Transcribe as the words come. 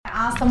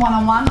ask them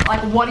one-on-one,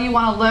 like, what do you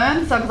want to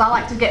learn? So, because I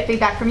like to get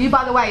feedback from you.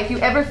 By the way, if you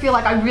ever feel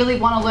like I really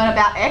want to learn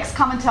about X,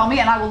 come and tell me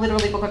and I will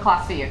literally book a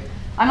class for you.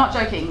 I'm not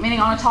joking, meaning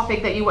on a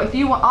topic that I want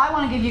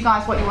to give you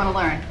guys what you want to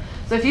learn.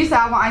 So if you say,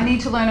 I need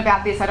to learn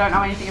about this, I don't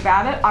know anything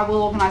about it, I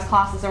will organise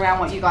classes around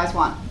what you guys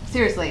want.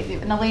 Seriously,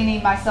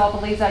 Nalini, myself,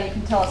 Eliza, you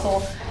can tell us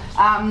all.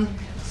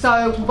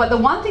 But the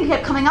one thing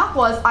kept coming up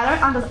was I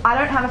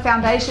don't have a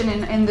foundation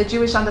in the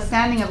Jewish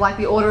understanding of like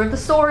the order of the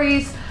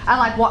stories and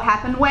like what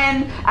happened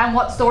when and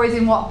what stories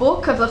in what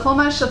book of the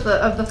Chumash of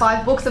the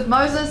 5 books of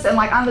Moses, and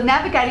like under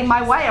navigating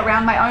my way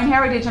around my own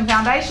heritage and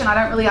foundation, I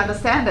don't really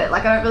understand it.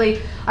 Like I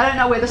don't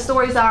know where the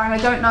stories are, and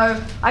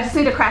I just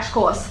need a crash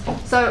course.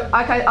 So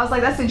okay, I was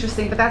like, that's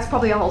interesting, but that's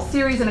probably a whole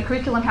series and a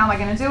curriculum. How am I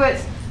going to do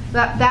it?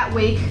 That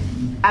week,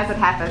 as it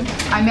happened,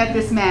 I met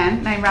this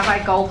man named Rabbi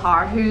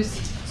Goldhar, whose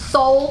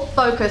sole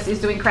focus is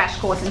doing crash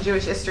course in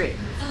Jewish history.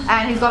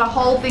 And he's got a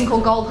whole thing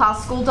called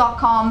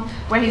goldharschool.com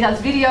where he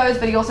does videos,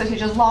 but he also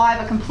teaches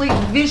live, a complete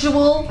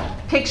visual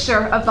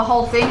picture of the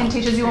whole thing, and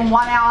teaches you in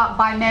 1 hour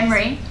by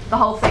memory the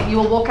whole thing. You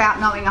will walk out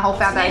knowing the whole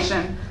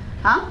foundation.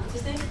 Huh? What's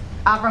his name?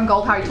 Avram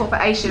Goldhar. He taught for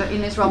Aish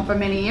in Israel for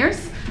many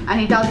years. And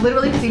he does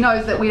literally because he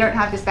knows that we don't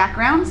have this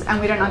background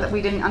and we don't know that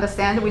we didn't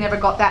understand it. We never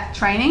got that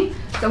training.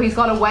 So he's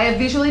got a way of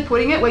visually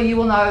putting it where you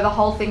will know the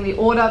whole thing, the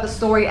order, the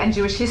story, and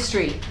Jewish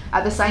history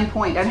at the same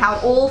point, and how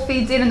it all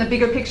feeds in the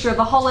bigger picture of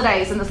the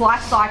holidays and the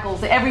life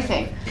cycles,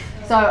 everything.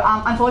 So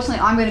unfortunately,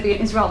 I'm going to be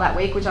in Israel that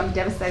week, which I'm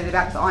devastated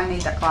about because I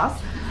need that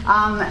class.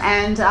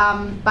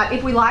 But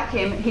if we like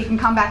him, he can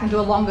come back and do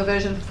a longer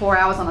version for 4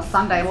 hours on a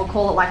Sunday. We'll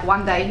call it like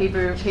one day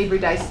Hebrew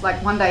days,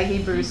 like one day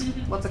Hebrews,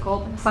 what's it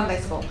called? Sunday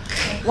school.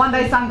 One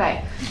day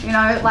Sunday,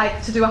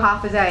 like to do a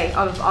half a day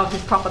of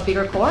his proper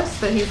bigger course.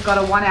 But he's got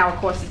a 1 hour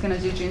course he's going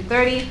to do June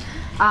 30.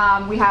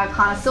 We have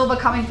Hannah Silva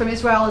coming from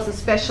Israel as a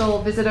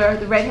special visitor,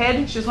 the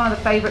redhead. She was one of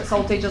the favourite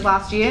soul teachers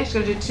last year. She's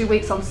going to do 2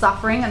 weeks on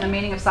suffering and the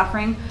meaning of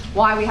suffering,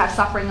 why we have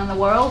suffering in the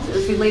world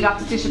as we lead up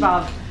to Tisha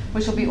B'Av,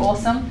 which will be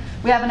awesome.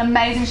 We have an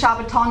amazing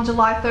Shabbaton,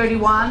 July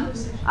 31,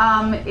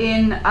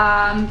 in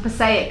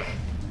Passaic.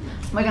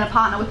 We're going to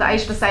partner with the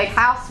Aish Passaic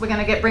House. We're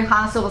going to bring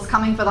Hannah Silva's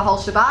coming for the whole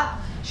Shabbat.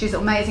 She's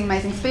an amazing,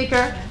 amazing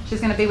speaker.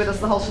 She's going to be with us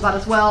the whole Shabbat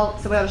as well.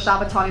 So we have a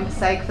Shabbaton in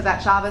Passaic for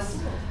that Shabbos.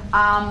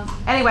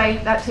 Anyway,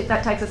 that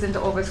takes us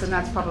into August, and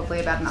that's probably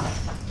about enough.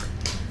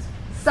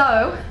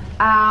 So,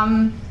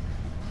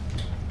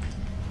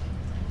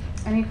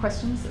 any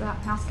questions about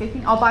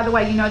housekeeping? Oh, by the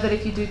way, you know that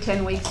if you do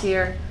 10 weeks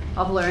here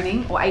of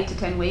learning, or 8 to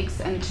 10 weeks,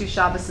 and 2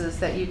 Shabboses,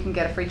 that you can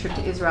get a free trip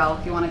to Israel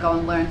if you want to go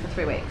and learn for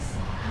 3 weeks.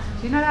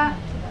 Do you know that?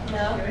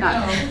 No. Okay.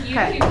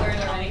 Even if you've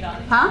learned already.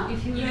 Huh?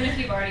 Even if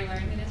you've already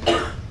learned in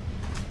Israel.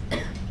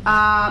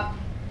 I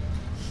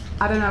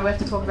don't know. We have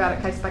to talk about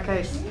it case by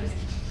case.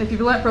 If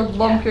you've learned for a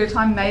long period of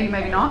time,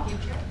 maybe not. We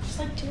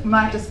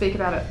might have to speak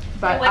about it.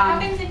 But what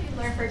happens if you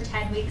learn for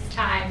 10 weeks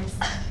times?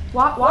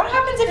 What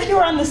happens if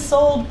you're on the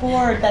sold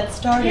board that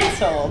started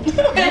sold? I've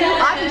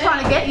been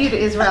trying to get you to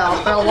Israel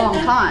for a long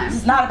time.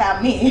 It's not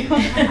about me.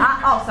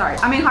 Sorry.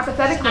 I mean,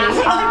 hypothetically,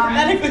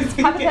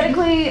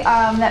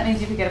 that means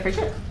you could get a free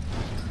trip.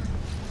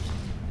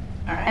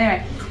 All right.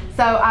 Anyway,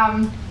 so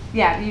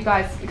you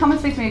guys come and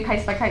speak to me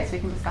case by case so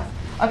we can discuss.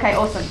 Okay,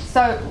 awesome.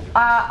 So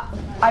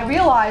I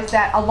realized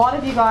that a lot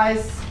of you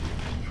guys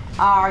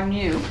are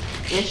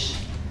new-ish,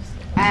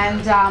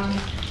 and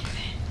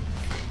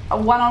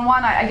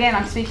one-on-one,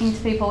 I'm speaking to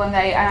people, and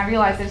I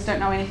realize they just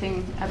don't know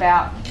anything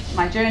about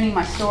my journey,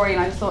 my story,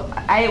 and I just thought,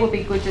 it would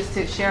be good just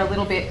to share a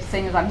little bit,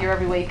 seeing as I'm here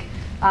every week,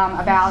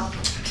 about,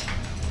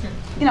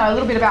 a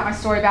little bit about my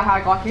story, about how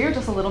I got here,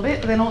 just a little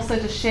bit, but then also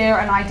to share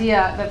an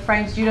idea that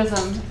frames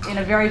Judaism in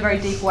a very, very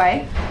deep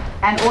way,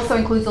 and also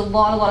includes a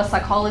lot of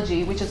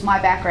psychology, which is my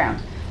background.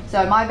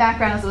 So my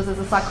background was as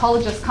a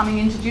psychologist coming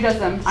into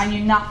Judaism. I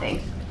knew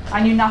nothing.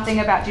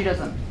 About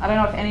Judaism. I don't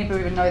know if any of you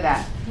even know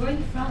that. Where are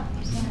you from?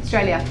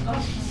 Australia.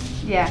 Oh.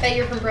 Yeah. I bet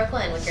you're from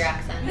Brooklyn with your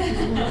accent.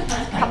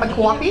 Cup of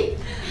coffee?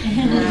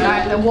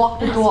 No, walk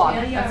the dog.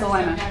 That's all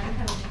I know.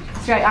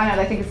 Australia, I know,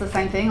 they think it's the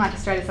same thing, like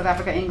Australia, South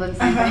Africa, England,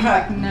 same thing.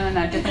 Like,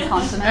 no, different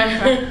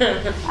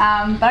continents.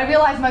 But I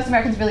realise most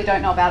Americans really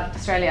don't know about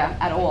Australia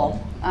at all.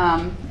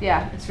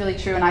 It's really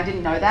true, and I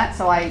didn't know that,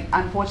 so I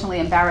unfortunately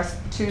embarrassed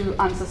 2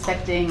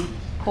 unsuspecting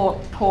poor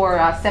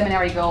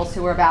seminary girls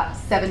who were about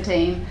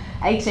 17,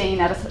 18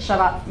 at a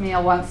Shabbat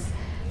meal once,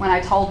 when I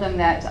told them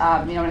that,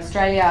 in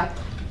Australia,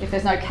 if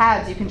there's no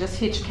cabs, you can just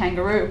hitch a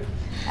kangaroo.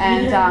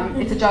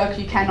 And it's a joke,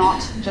 you cannot,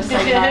 just so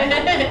you know.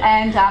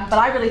 And but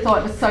I really thought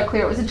it was so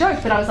clear it was a joke,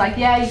 but I was like,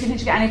 yeah, you can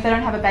hitch a, and if they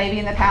don't have a baby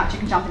in their pouch, you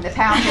can jump in their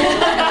pouch.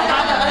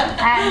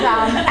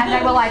 And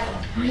they were like,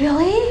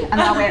 really? And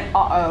then I went,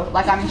 uh-oh,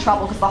 like I'm in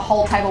trouble, because the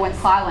whole table went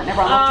silent,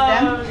 everyone looked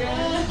at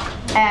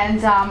them.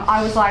 And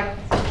I was like,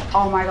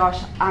 oh my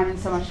gosh, I'm in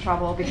so much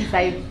trouble, because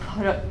they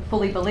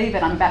fully believe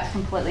it. I'm about to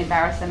completely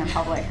embarrass them in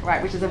public,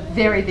 right? Which is a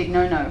very big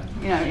no-no,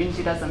 in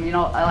Judaism. You're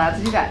not allowed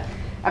to do that.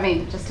 I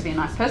mean, just to be a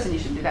nice person, you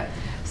shouldn't do that.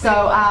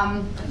 So,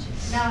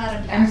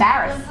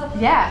 embarrass.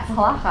 Yeah, it's a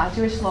halacha,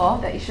 Jewish law,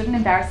 that you shouldn't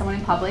embarrass someone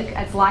in public.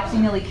 It's like you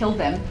nearly killed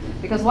them,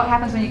 because what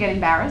happens when you get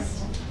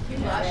embarrassed?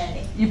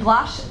 You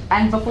blush,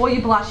 and before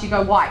you blush, you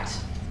go white.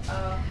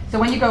 So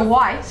when you go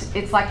white,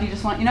 it's like you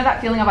just want, you know that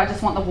feeling of I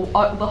just want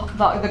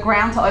the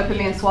ground to open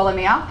me and swallow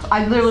me up?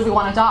 I literally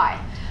want to die.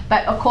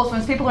 But of course,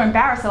 when people are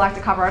embarrassed, they like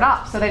to cover it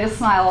up, so they just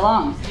smile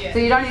along. So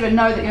you don't even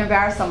know that you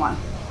embarrassed someone.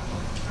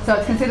 So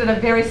it's considered a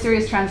very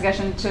serious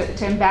transgression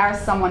to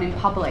embarrass someone in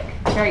public.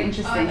 Very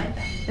interesting.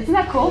 Isn't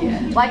that cool?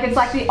 Yeah. Like it's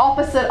like the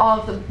opposite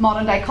of the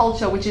modern day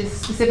culture, which is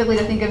specifically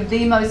to think of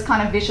the most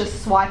kind of vicious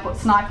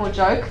snipe or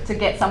joke to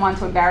get someone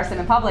to embarrass them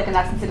in public, and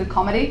that's considered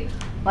comedy,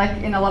 like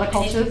in a lot of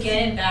cultures. And if you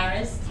get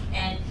embarrassed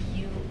and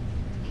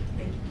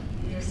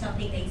there's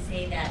something they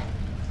say that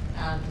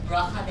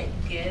bracha that you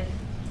give,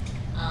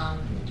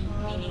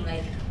 meaning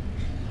like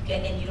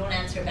and you don't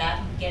answer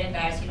back, you get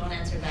embarrassed, you don't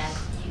answer back.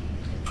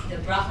 The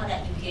bracha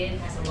that you give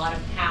has a lot of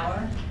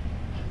power,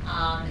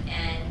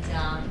 and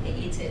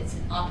it's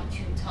an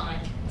opportune time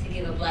to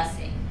give a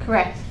blessing.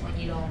 Correct. When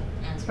you don't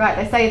answer. Right.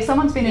 They say if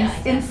someone's been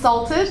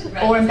insulted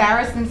or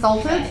embarrassed,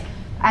 insulted,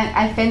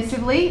 and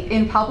offensively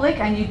in public,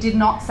 and you did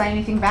not say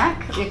anything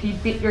back, if you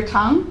bit your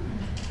tongue,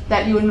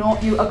 that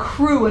you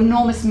accrue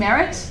enormous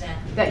merit.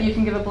 That you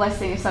can give a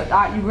blessing. So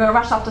you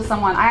rush up to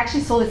someone. I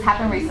actually saw this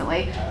happen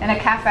recently in a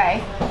cafe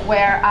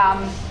where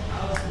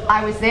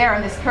I was there,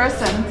 and this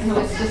person who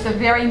was just a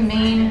very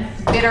mean,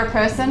 bitter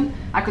person,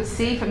 I could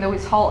see from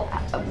his whole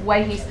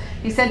way,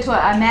 he said to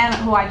a man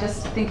who I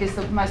just think is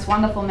the most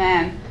wonderful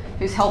man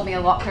who's helped me a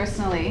lot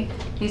personally,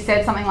 he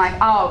said something like,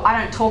 oh, I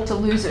don't talk to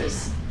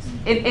losers.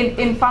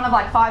 In front of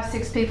like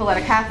 5-6 people at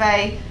a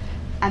cafe,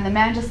 and the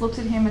man just looked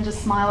at him and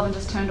just smiled and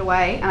just turned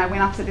away. And I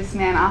went up to this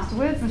man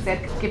afterwards and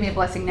said, give me a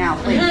blessing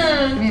now, please.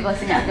 Give me a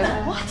blessing now. He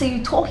goes, what are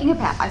you talking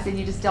about? I said,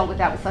 you just dealt with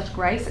that with such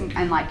grace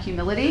and like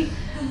humility.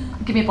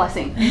 Give me a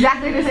blessing.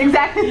 Exactly this,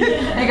 exactly.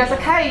 And he goes,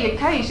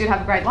 okay, you should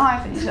have a great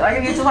life. And you should,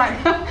 like, it's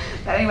like, but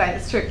anyway,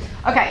 it's true.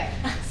 Okay,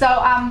 so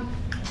a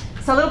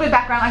little bit of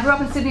background. I grew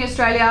up in Sydney,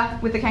 Australia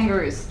with the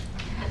kangaroos.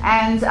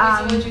 And so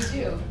what did you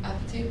do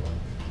at the table?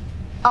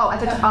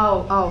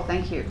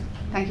 Thank you.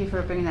 Thank you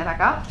for bringing that back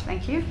up.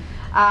 Thank you.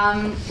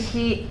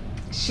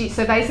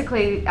 So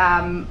basically,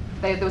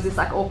 there was this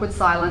like awkward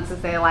silence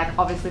as they're like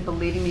obviously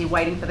believing me,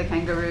 waiting for the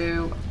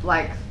kangaroo,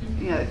 like,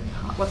 you know,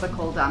 what's it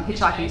called,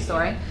 hitchhiking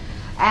story,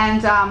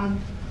 and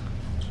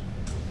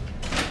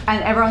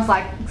everyone's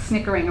like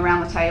snickering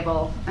around the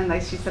table, and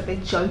she said they're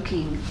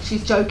joking.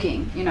 She's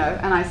joking, you know,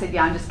 and I said,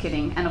 yeah, I'm just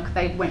kidding, and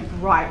they went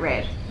bright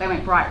red. They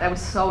were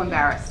so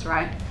embarrassed,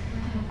 right?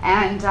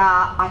 And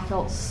I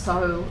felt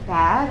so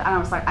bad, and I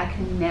was like, I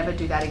can never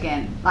do that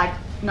again. Like,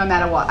 no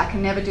matter what, I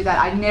can never do that.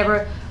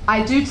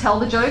 I do tell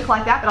the joke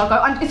like that, but I'll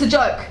go, it's a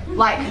joke,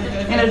 like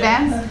in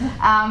advance.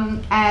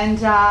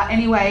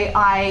 Anyway,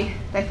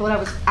 they thought I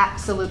was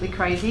absolutely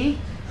crazy,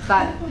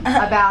 but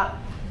about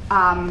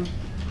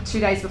 2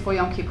 days before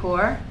Yom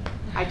Kippur,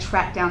 I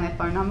tracked down their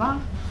phone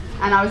number,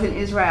 and I was in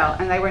Israel,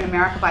 and they were in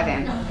America by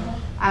then.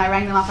 And I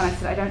rang them up and I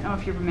said, I don't know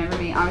if you remember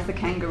me, I was the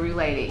kangaroo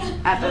lady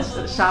at the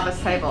Shabbos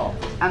table.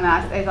 And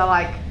I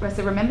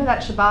said, remember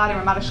that Shabbat in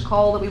Ramat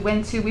HaShkol that we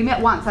went to? We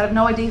met once, I have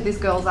no idea who these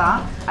girls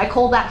are. I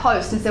called that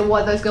host and said,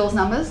 what are those girls'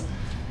 numbers?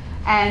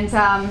 And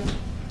I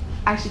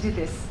actually did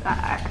this,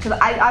 because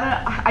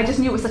I just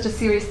knew it was such a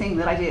serious thing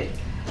that I did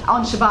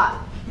on Shabbat.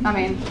 I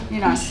mean, you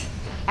know.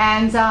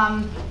 And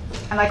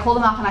I called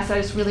them up and I said,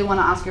 I just really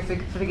want to ask your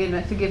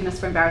forgiveness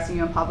for embarrassing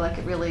you in public.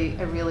 I'm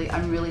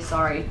really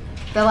sorry.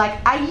 They're like,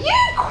 are you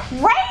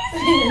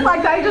crazy?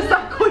 Like, they just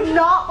could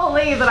not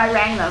believe that I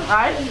rang them,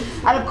 right?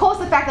 And of course,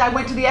 the fact that I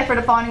went to the effort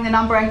of finding the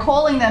number and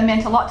calling them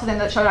meant a lot to them.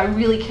 That showed I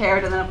really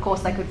cared, and then of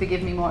course they could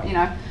forgive me more, you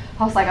know.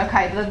 I was like,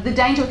 okay, the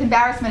danger with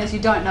embarrassment is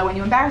you don't know when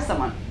you embarrass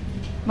someone,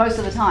 most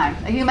of the time.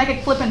 You make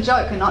a flippant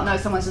joke and not know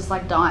someone's just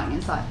like dying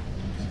inside.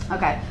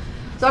 Okay,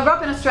 so I grew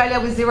up in Australia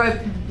with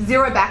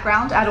zero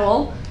background at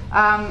all.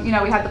 You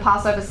know, we had the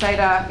Passover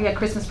Seder, we had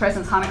Christmas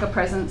presents, Hanukkah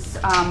presents,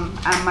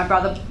 and my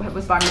brother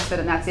was bar mitzvahed,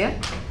 and that's it.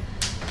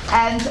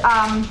 And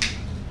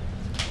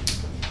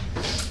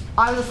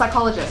I was a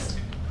psychologist,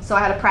 so I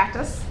had a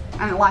practice,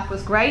 and life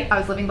was great. I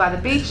was living by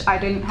the beach. I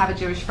didn't have a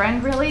Jewish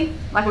friend, really.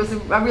 Like, it was a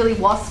really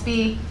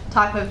waspy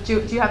type of do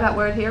you have that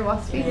word here,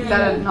 waspy? Yeah. Is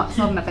that it's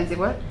not an offensive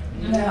word?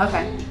 No.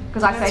 Okay.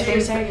 Because I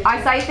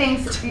say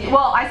things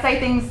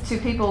to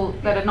people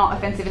that are not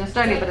offensive in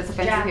Australia, but it's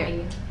offensive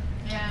here.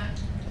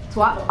 It's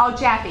what? Oh,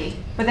 Jappy.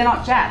 But they're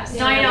not Japs.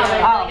 No, I know.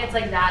 Like, it's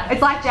like that.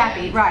 It's like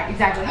Jappy, right,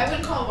 exactly. I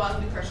would call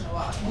a person a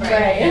wasp.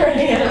 Right.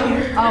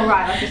 Oh,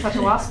 right, like you're such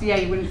a wasp? Yeah,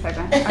 you wouldn't say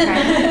that.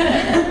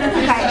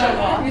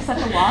 Okay. You're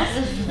such a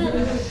wasp.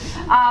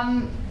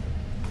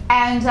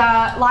 And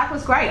life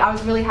was great. I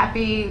was really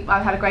happy.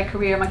 I had a great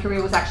career. My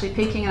career was actually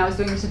peaking, and I was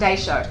doing the Today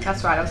Show.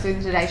 That's right, I was doing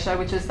the Today Show,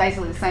 which is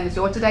basically the same as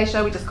your Today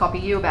Show. We just copy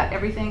you about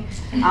everything.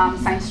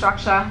 Same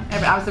structure.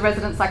 I was the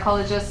resident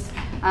psychologist.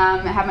 I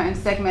had my own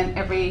segment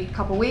every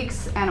couple of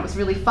weeks, and it was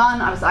really fun.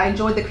 I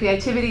enjoyed the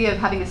creativity of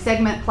having a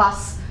segment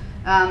plus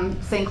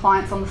seeing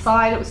clients on the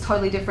side. It was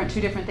totally different,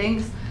 two different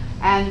things.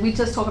 And we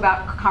just talk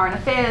about current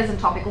affairs and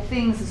topical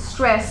things and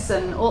stress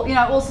and all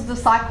sorts of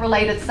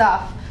psych-related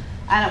stuff.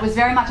 And it was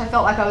very much, I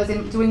felt like I was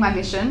doing my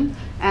mission,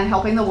 and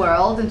helping the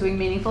world and doing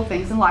meaningful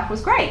things in life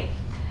was great.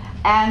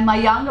 And my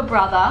younger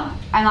brother,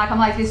 and like I'm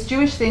like, this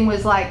Jewish thing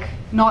was like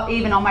not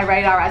even on my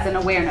radar as an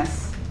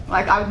awareness.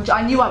 Like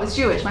I knew I was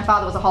Jewish. My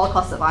father was a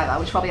Holocaust survivor,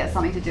 which probably had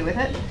something to do with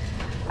it.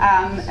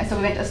 And so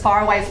we went as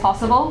far away as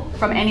possible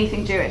from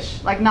anything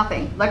Jewish, like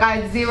nothing. Like I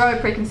had zero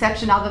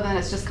preconception other than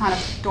it's just kind of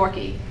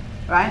dorky,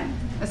 right?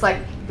 It's like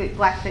the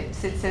black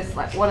says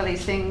like, what are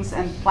these things,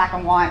 and black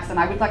and whites, and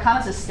I would like kind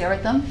of just stare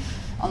at them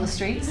on the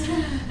streets.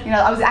 You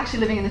know, I was actually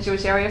living in the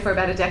Jewish area for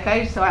about a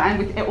decade, so and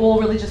with all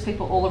religious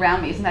people all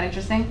around me. Isn't that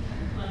interesting?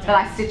 But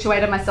I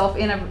situated myself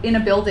in a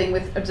building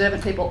with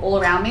observant people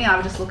all around me, and I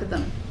would just look at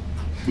them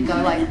and go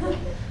like,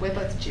 we're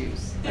both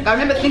Jews. Like I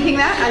remember thinking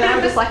that, and then I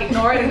would just like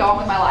ignore it and go on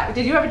with my life.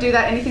 Did you ever do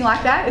that? Anything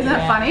like that? Isn't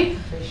it funny?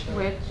 For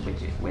sure.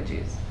 We're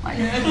Jews. Like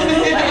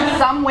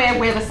somewhere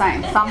we're the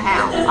same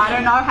somehow. I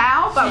don't know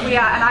how, but we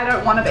are, and I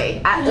don't want to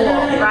be at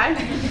all, right?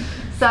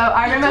 So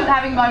I remember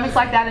having moments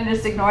like that and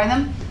just ignoring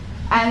them.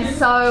 And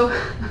so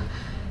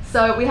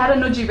we had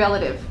a nudgy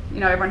relative. You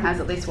know, everyone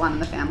has at least one in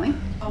the family.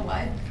 Oh,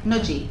 what?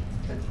 Nudgy.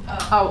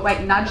 Oh, wait,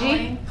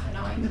 nudgy?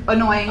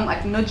 Annoying,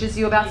 like nudges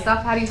you about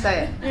stuff. How do you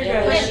say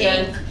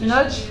it?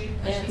 Nudge?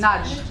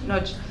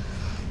 Nudge.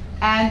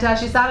 And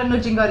she started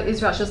nudging go to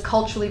Israel. She was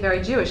culturally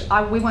very Jewish.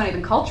 We weren't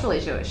even culturally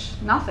Jewish.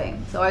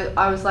 Nothing. So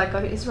I was like,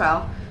 go to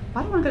Israel.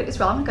 Why do I want to go to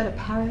Israel? I want to go to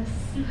Paris.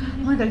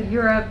 I want to go to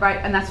Europe, right?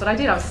 And that's what I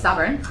did. I was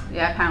stubborn.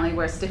 Yeah, apparently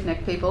we're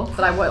stiff-necked people,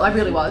 but I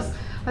really was.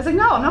 I was like,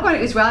 no, I'm not going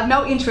to Israel. I have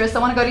no interest. I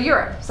want to go to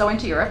Europe. So I went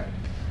to Europe.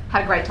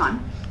 Had a great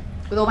time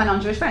with all my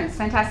non-Jewish friends.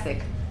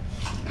 Fantastic.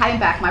 Came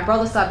back. My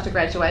brother started to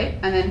graduate,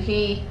 and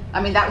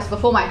then that was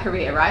before my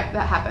career, right?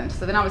 That happened.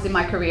 So then I was in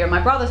my career. My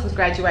brother was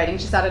graduating.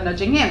 She started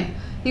nudging him.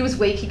 He was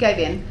weak. He gave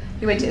in.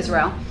 He went to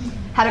Israel.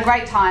 Had a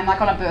great time,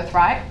 like on a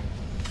birthright.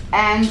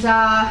 And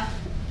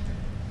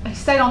he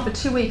stayed on for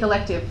 2-week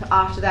elective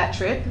after that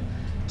trip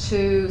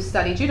to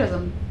study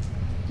Judaism.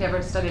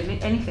 Never studied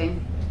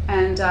anything.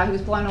 And he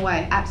was blown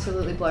away,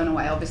 absolutely blown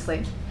away,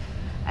 obviously.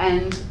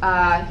 And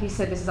he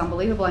said, this is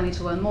unbelievable, I need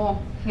to learn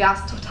more. He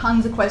asked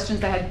tons of questions,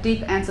 they had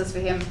deep answers for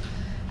him.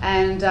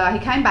 And he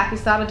came back, he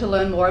started to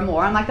learn more and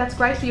more. I'm like, that's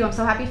great for you, I'm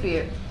so happy for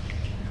you.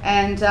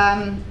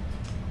 And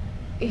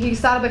he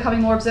started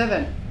becoming more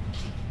observant.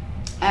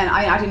 And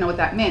I didn't know what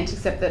that meant,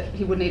 except that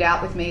he wouldn't eat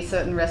out with me,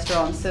 certain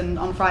restaurants, and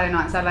on Friday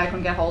night and Saturday I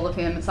couldn't get hold of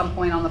him at some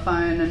point on the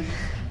phone, and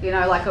you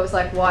know, like I was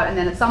like, what? And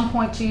then at some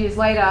point 2 years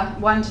later,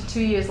 1 to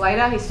 2 years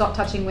later, he stopped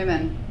touching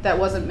women. That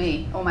wasn't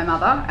me or my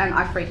mother, and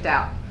I freaked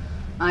out.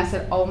 And I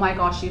said, oh my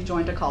gosh, you've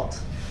joined a cult,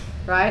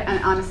 right?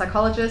 And I'm a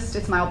psychologist,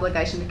 it's my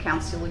obligation to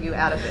counsel you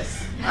out of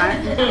this,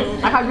 right?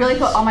 Like I really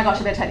thought, oh my gosh,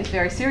 I better take this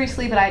very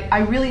seriously, but I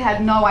really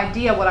had no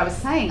idea what I was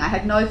saying. I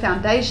had no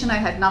foundation, I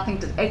had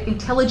nothing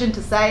intelligent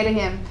to say to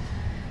him.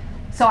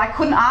 So I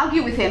couldn't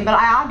argue with him, but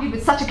I argued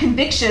with such a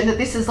conviction that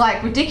this is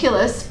like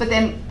ridiculous, but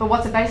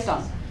what's it based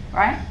on,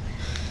 right?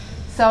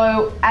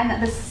 So, and at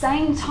the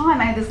same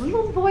time, I had this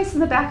little voice in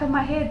the back of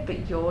my head,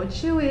 but you're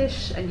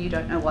Jewish and you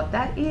don't know what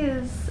that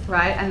is,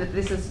 right? And that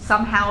this is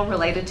somehow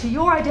related to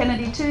your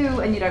identity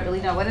too, and you don't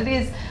really know what it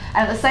is.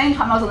 And at the same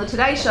time, I was on the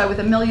Today Show with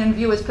 1 million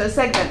viewers per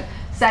segment,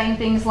 saying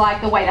things like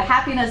the way to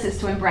happiness is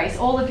to embrace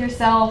all of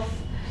yourself,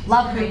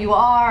 love who you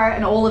are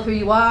and all of who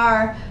you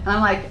are. And I'm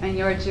like, and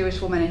you're a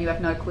Jewish woman and you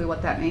have no clue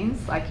what that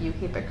means? Like, you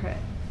hypocrite,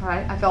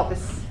 right? I felt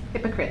this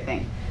hypocrite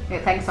thing. Yeah,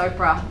 thanks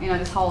Oprah, you know,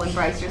 this whole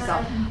embrace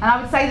yourself. And I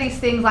would say these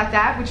things like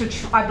that,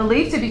 which I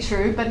believe to be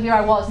true, but here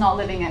I was not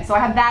living it. So I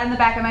had that in the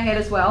back of my head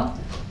as well.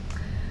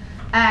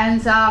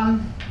 And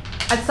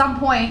at some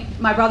point,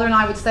 my brother and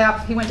I would stay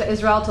up, he went to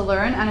Israel to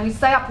learn, and we'd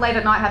stay up late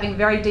at night having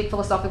very deep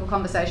philosophical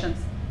conversations.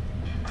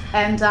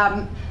 And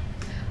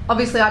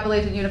obviously I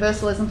believed in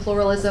universalism,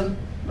 pluralism,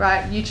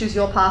 right? You choose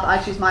your path, I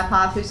choose my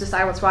path, who's to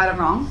say what's right and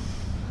wrong,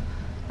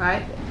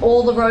 right?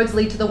 All the roads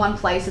lead to the one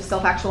place of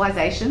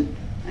self-actualization.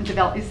 And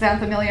develop. It sounds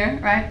familiar,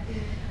 right?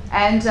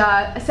 And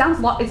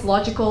it's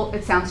logical,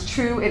 it sounds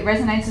true, it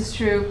resonates as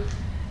true,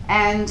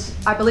 and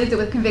I believed it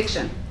with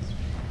conviction.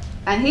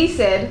 And he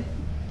said,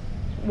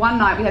 one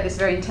night we had this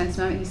very intense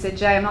moment, he said,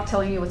 Jay, I'm not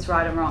telling you what's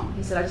right and wrong.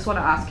 He said, I just want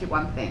to ask you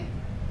one thing.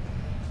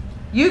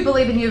 You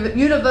believe in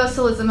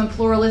universalism and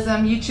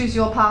pluralism, you choose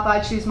your path,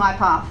 I choose my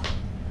path.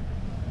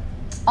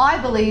 I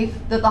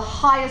believe that the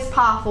highest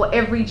path for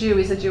every Jew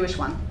is a Jewish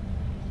one.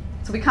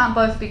 So we can't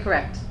both be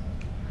correct.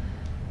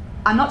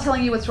 I'm not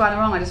telling you what's right and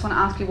wrong, I just want to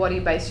ask you, what do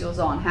you base yours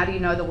on? How do you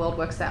know the world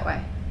works that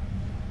way?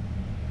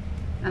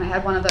 And I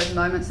had one of those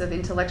moments of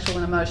intellectual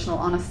and emotional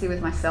honesty with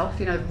myself,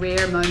 you know,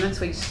 rare moments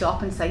where you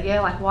stop and say,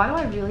 yeah, like, why do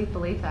I really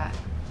believe that?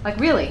 Like,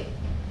 really?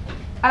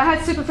 And I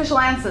had superficial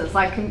answers,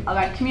 like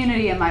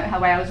community and the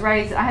way I was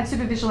raised. I had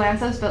superficial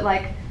answers, but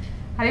like,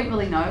 I didn't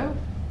really know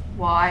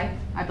why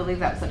I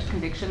believed that with such a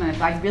conviction. And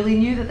if I really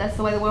knew that that's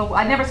the way the world,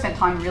 I never spent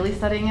time really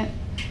studying it.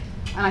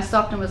 And I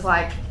stopped and was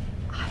like,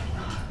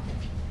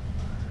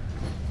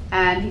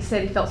 and he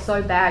said he felt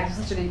so bad. It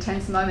was such an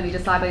intense moment. He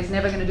decided he's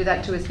never going to do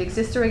that to his big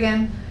sister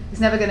again.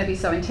 He's never going to be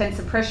so intense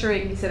and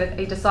pressuring. He said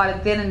he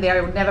decided then and there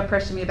he would never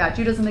pressure me about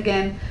Judaism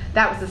again.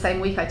 That was the same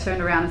week I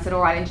turned around and said,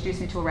 all right, introduce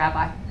me to a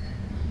rabbi.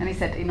 And he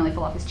said he nearly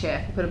fell off his chair.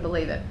 He couldn't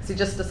believe it. So he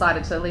just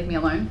decided to leave me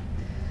alone.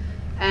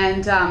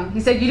 And he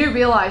said, you do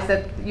realize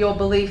that your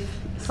belief,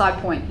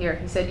 side point here,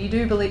 he said, you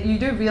do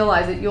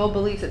realize that your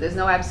belief that there's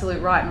no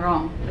absolute right and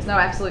wrong, there's no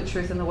absolute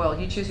truth in the world.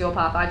 You choose your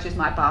path, I choose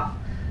my path.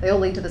 They all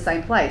lead to the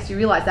same place. You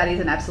realize that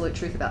is an absolute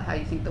truth about how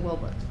you think the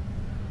world works.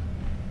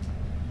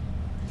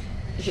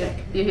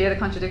 You hear the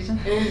contradiction?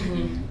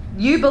 Mm-hmm.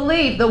 You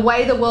believe the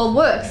way the world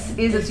works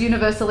is it's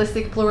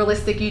universalistic,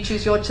 pluralistic, you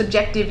choose your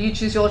subjective, you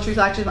choose your truth,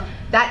 I choose my...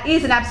 That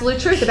is an absolute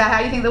truth about how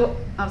you think the world...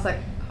 I was like,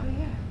 oh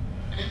yeah.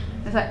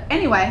 It's like,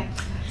 anyway,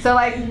 so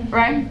like,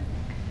 right?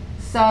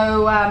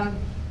 So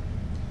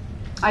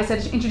I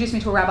said, introduce me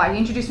to a rabbi. He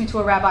introduced me to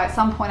a rabbi. At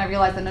some point I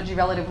realized the Nudgy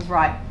relative was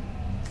right.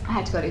 I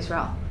had to go to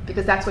Israel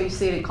because that's where you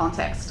see it in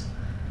context,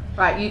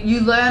 right?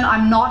 You learn,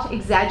 I'm not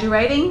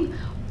exaggerating.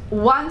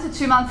 1 to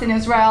 2 months in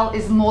Israel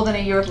is more than a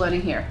year of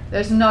learning here.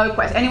 There's no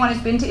question. Anyone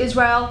who's been to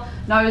Israel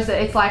knows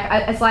that it's like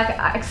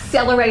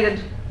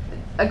accelerated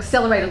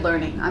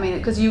learning. I mean,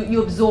 because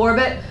you absorb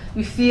it,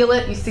 you feel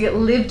it, you see it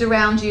lived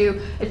around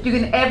you. If you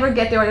can ever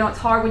get there, I know it's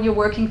hard when you're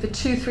working for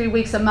 2-3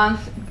 weeks a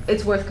month,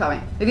 it's worth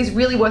going. It is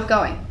really worth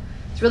going.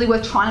 It's really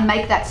worth trying to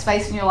make that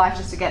space in your life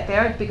just to get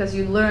there because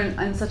you learn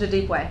in such a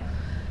deep way.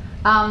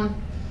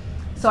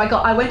 So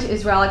I went to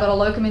Israel, I got a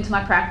locum into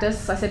my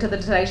practice. I said to the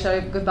Today Show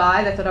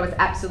goodbye. They thought I was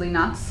absolutely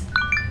nuts.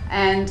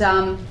 And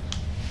I'm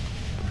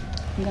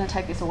going to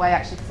take this away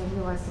actually because I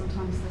realize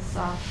sometimes this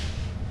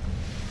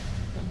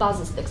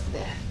buzz is fixed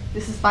there.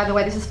 This is, by the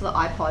way, this is for the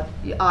iPod.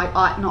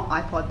 Not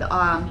iPod, the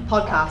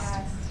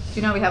podcast. Do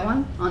you know we have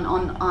one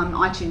on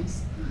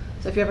iTunes?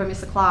 So if you ever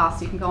miss a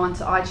class, you can go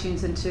onto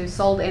iTunes and to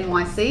Sold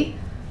NYC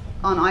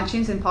on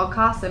iTunes and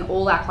podcasts, and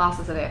all our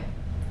classes are there.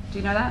 Do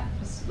you know that?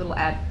 Just a little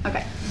ad.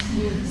 Okay.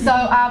 So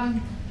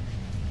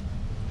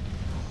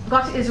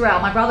got to Israel.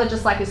 My brother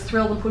just like is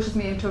thrilled and pushes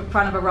me into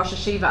front of a Rosh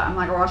Hashiva. I'm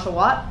like, a Rosh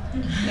what?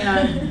 You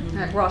know,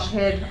 like Rosh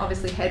head,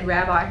 obviously head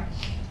rabbi.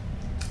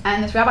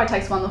 And this rabbi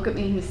takes one look at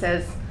me and he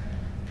says,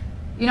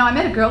 you know, I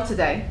met a girl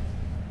today.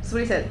 That's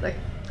what he said. Like,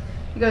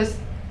 he goes,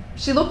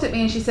 she looked at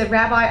me and she said,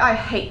 Rabbi, I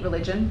hate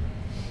religion.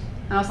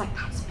 And I was like,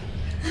 that's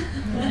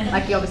me.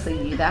 Like, he obviously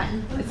knew that.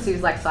 He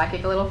was like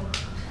psychic a little.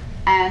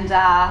 And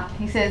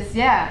he says,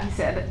 yeah, he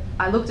said,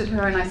 I looked at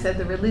her and I said,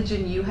 the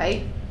religion you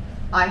hate,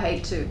 I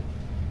hate too.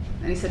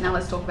 And he said, now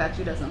let's talk about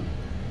Judaism.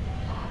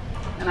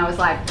 And I was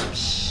like,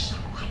 shh,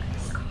 I like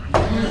this guy.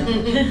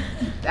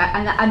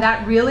 and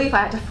that really, if I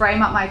had to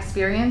frame up my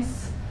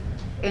experience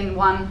in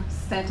one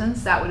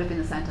sentence, that would have been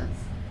the sentence,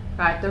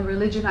 right? The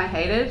religion I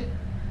hated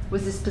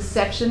was this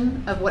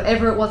perception of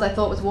whatever it was I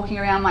thought was walking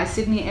around my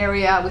Sydney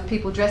area with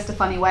people dressed a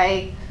funny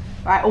way,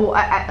 right? Or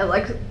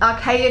like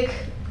archaic,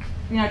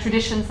 you know,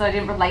 traditions that I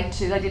didn't relate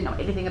to, that I didn't know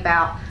anything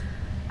about.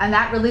 And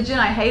that religion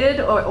I hated,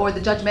 or the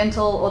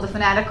judgmental, or the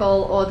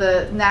fanatical, or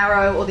the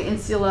narrow, or the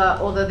insular,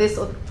 or the this,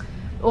 or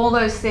all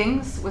those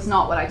things was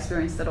not what I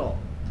experienced at all.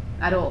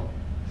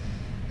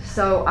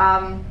 So,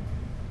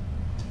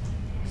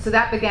 so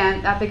that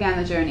began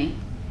the journey.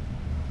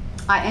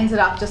 I ended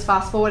up, just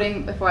fast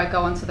forwarding before I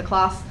go on to the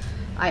class,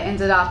 I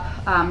ended up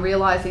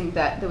realizing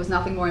that there was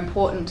nothing more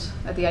important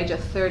at the age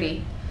of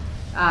 30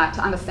 to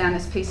understand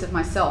this piece of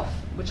myself,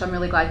 which I'm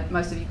really glad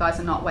most of you guys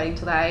are not waiting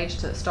till that age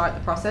to start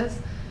the process,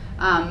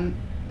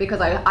 because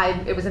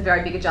it was a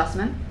very big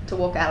adjustment to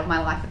walk out of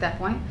my life at that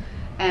point,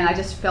 and I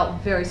just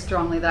felt very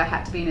strongly that I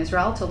had to be in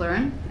Israel to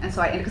learn, and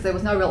so because there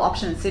was no real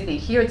option in Sydney.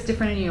 Here it's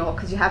different in New York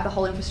because you have the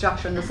whole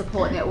infrastructure and the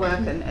support network,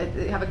 and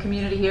you have a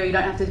community here. You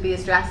don't have to be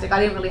as drastic. I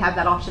didn't really have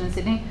that option in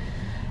Sydney,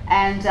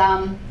 and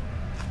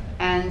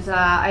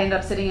I ended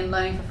up sitting and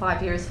learning for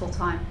 5 years full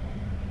time,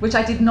 which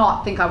I did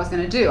not think I was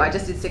going to do. I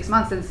just did 6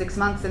 months and 6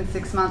 months and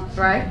 6 months,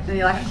 right? And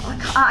you're like,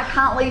 oh, I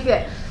can't leave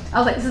yet. I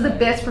was like, this is the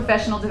best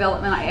professional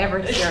development I ever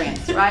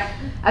experienced, right?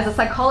 As a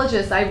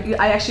psychologist,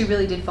 I actually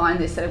really did find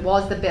this, that it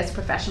was the best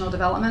professional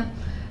development.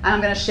 And I'm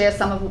going to share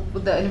some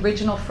of the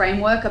original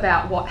framework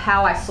about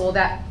how I saw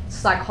that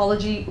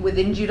psychology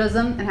within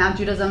Judaism and how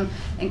Judaism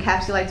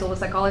encapsulates all the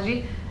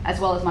psychology, as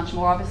well as much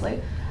more,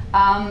 obviously.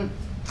 I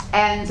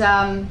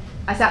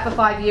sat for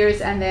 5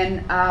 years, and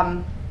then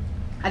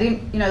I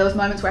didn't, there was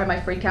moments where I had my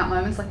freak out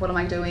moments, like, what am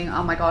I doing?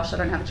 Oh my gosh, I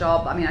don't have a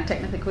job. I mean, I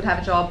technically could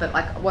have a job, but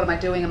like, what am I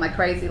doing? Am I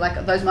crazy?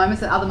 Like those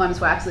moments, and other moments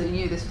where I absolutely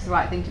knew this was the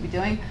right thing to be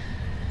doing.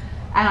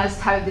 And I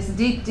just had this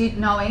deep, deep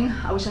knowing.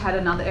 I wish I had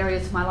in other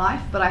areas of my life,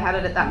 but I had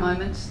it at that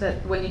moment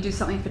that when you do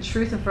something for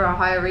truth and for a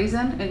higher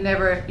reason, you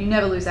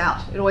never lose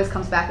out. It always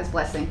comes back as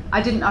blessing.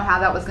 I didn't know how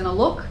that was going to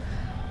look,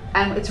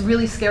 and it's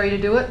really scary to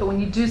do it, but when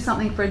you do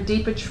something for a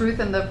deeper truth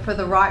and for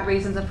the right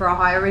reasons and for a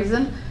higher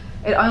reason,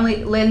 it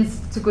only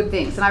lends to good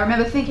things. And I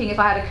remember thinking if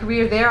I had a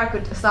career there, I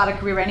could start a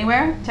career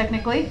anywhere,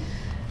 technically.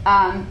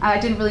 I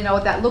didn't really know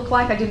what that looked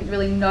like. I didn't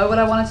really know what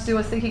I wanted to do. I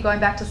was thinking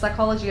going back to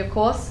psychology, of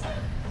course,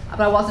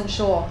 but I wasn't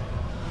sure.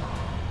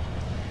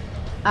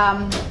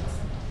 I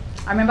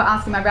remember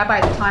asking my rabbi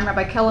at the time,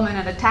 Rabbi Kellerman,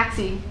 at a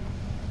taxi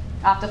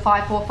after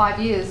 4 or 5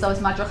 years. I was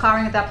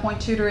madracharing at that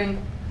point,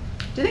 tutoring.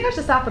 Do you think I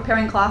should start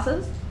preparing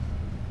classes?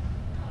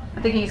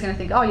 I'm thinking he's going to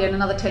think, oh yeah, in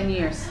another 10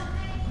 years.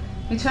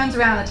 He turns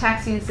around in the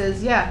taxi and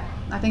says, yeah,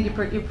 I think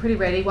you're pretty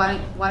ready. Why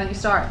don't you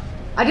start?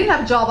 I didn't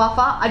have a job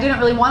offer. I didn't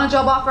really want a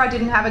job offer. I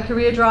didn't have a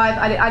career drive.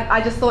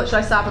 I just thought, should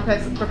I start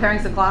preparing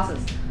some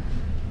classes?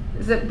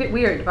 It's a bit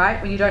weird,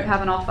 right? When you don't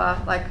have an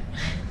offer, like,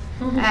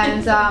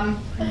 and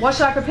what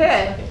should I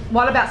prepare?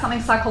 What about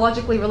something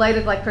psychologically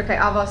related, like Pirkei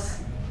Avos,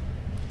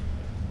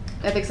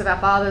 Ethics of Our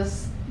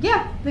Fathers?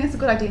 Yeah, I think it's a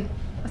good idea.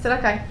 I said,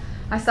 okay.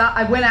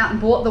 I went out and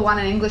bought the one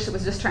in English that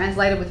was just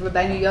translated with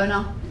Rabbeinu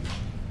Yonah.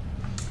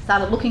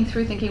 Started looking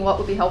through, thinking what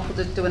would be helpful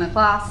to do in a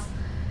class.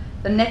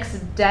 The next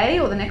day,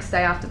 or the next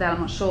day after that,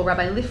 I'm not sure,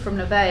 Rabbi Liff from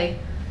Neve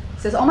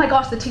says, oh my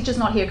gosh, the teacher's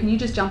not here. Can you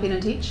just jump in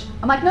and teach?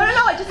 I'm like, no,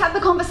 I just had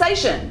the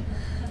conversation.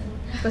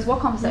 He goes,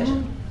 what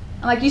conversation?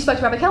 I'm like, you spoke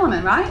to Rabbi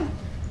Kellerman, right?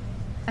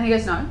 And he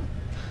goes, no. I'm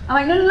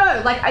like, no.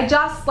 Like, I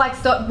just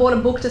bought a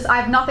book. I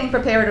have nothing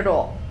prepared at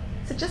all.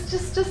 So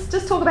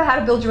just talk about how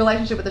to build your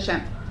relationship with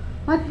Hashem.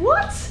 I'm like,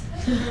 what?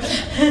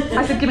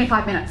 I said, give me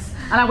 5 minutes.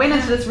 And I went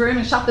into this room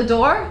and shut the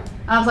door.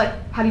 And I was like,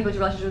 how do you build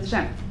your relationship with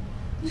Hashem?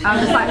 And I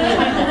was just like,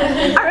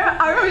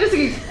 I remember just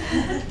thinking,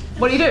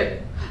 what do you do?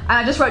 And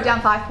I just wrote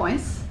down 5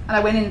 points. And I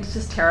went in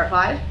just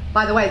terrified.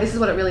 By the way, this is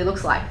what it really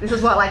looks like. This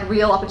is what like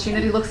real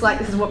opportunity looks like.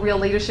 This is what real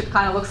leadership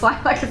kind of looks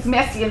like. Like it's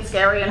messy and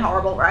scary and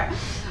horrible, right?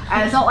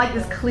 And it's not like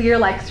this clear,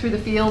 like through the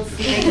fields,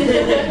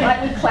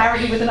 like with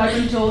clarity, with an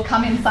open door,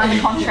 come in, sign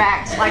a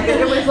contract. Like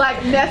it was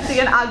like messy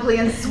and ugly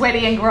and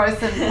sweaty and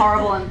gross and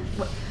horrible.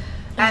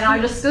 And I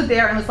just stood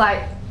there and was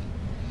like,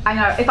 I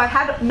know, if I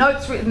had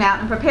notes written out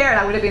and prepared,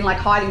 I would have been like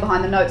hiding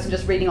behind the notes and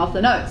just reading off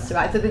the notes,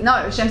 right? So no,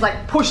 Hashem's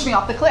like pushed me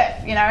off the cliff,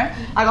 you know?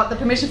 I got the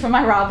permission from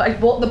my Rav, I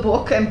bought the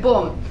book and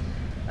boom,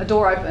 a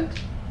door opened.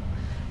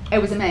 It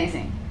was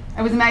amazing.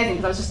 It was amazing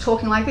because I was just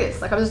talking like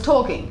this, like I was just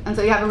talking. And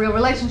so you have a real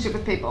relationship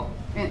with people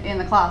in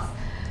the class.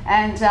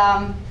 And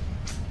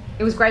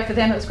it was great for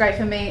them, it was great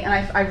for me, and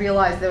I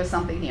realized there was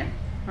something here,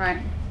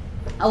 right?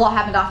 A lot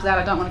happened after that.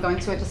 I don't want to go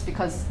into it just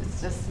because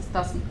it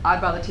doesn't,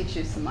 I'd rather teach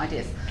you some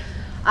ideas.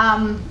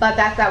 But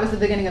that was the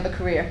beginning of a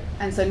career.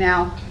 And so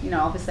now, you know,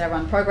 obviously I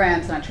run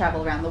programs and I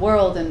travel around the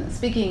world and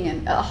speaking,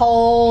 and a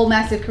whole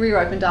massive career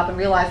opened up, and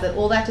realized that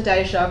all that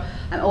Today Show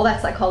and all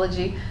that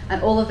psychology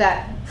and all of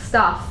that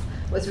stuff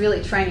was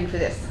really training for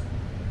this.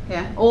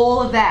 Yeah,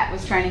 all of that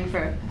was training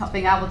for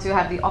being able to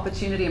have the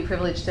opportunity and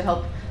privilege to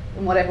help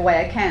in whatever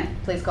way I can,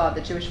 please God,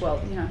 the Jewish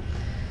world, you know.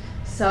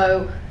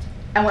 So,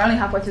 and we're only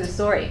halfway through the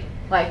story.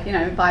 Like, you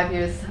know, in 5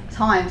 years'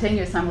 time, 10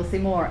 years' time, we'll see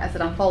more as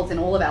it unfolds in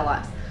all of our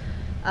lives.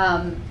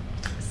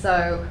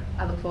 So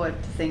I look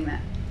forward to seeing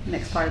that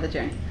next part of the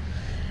journey.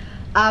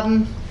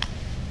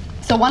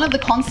 So one of the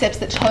concepts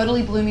that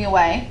totally blew me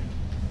away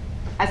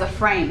as a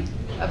frame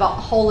about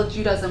the whole of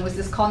Judaism was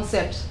this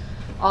concept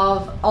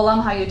of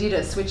Olam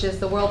HaYodidus, which is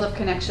the world of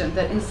connection,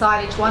 that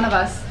inside each one of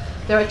us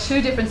there are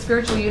 2 different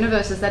spiritual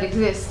universes that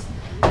exist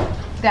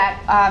that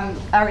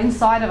are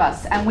inside of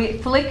us, and we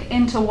flick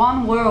into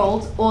one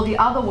world or the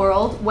other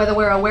world whether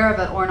we're aware of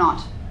it or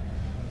not.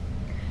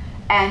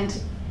 And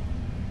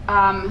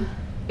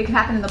it can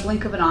happen in the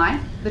blink of an eye.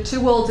 The 2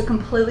 worlds are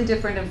completely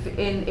different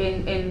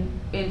in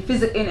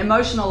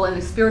emotional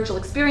and spiritual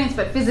experience,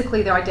 but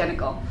physically they're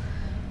identical.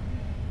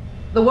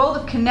 The world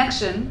of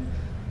connection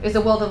is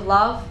a world of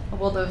love, a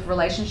world of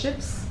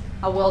relationships,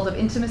 a world of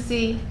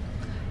intimacy,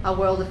 a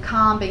world of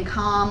calm, being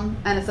calm,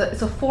 and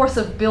it's a force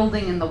of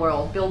building in the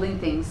world, building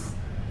things,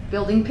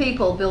 building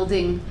people,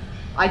 building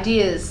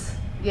ideas,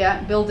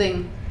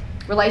 building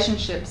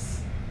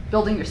relationships,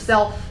 building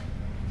yourself,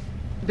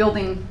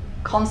 building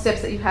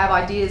concepts that you have,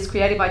 ideas,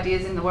 creative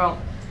ideas in the world.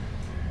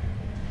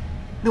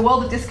 The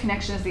world of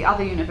disconnection is the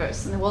other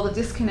universe, and the world of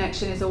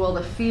disconnection is a world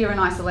of fear and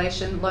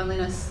isolation,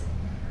 loneliness.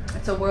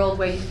 It's a world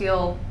where you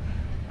feel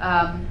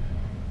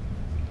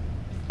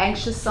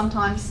anxious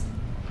sometimes.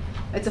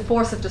 It's a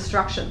force of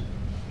destruction,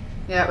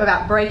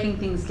 about breaking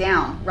things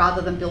down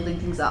rather than building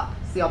things up.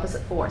 It's the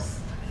opposite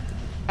force.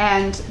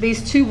 And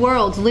these 2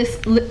 worlds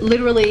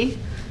literally,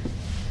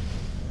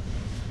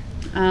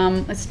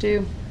 let's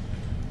do,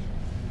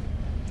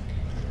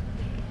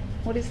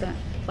 what is that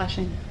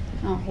flashing?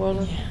 Oh, world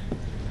of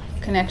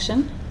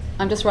connection.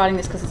 I'm just writing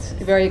this because it's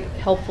very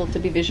helpful to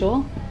be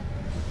visual.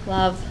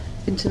 Love,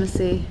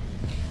 intimacy,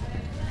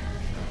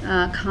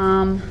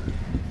 calm,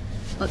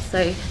 let's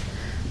say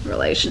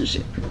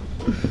relationship.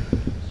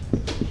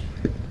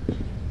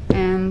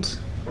 And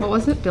what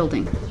was it?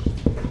 Building.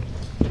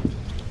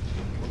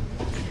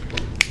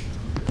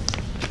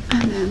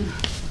 And then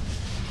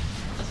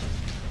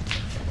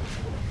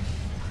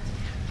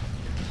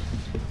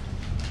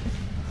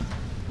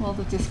world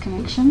of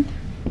disconnection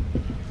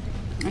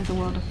is a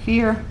world of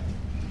fear,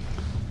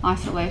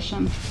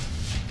 isolation,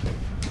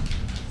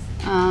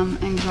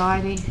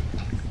 anxiety,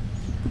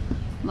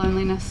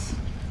 loneliness,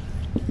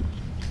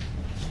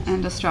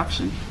 and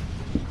destruction.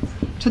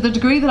 To the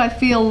degree that I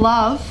feel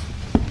love,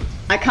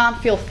 I can't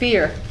feel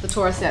fear, the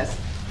Torah says.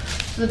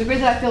 To the degree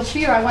that I feel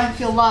fear, I won't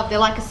feel love. They're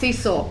like a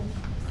seesaw.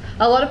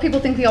 A lot of people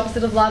think the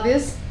opposite of love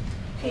is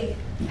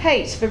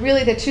hate, but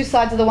really they're 2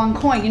 sides of the one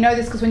coin. You know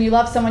this because when you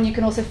love someone, you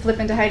can also flip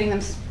into hating them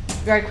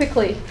very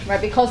quickly,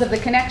 right? Because of the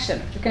connection.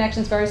 The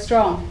connection's very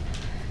strong.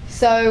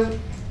 So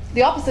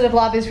the opposite of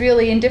love is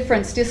really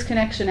indifference,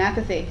 disconnection,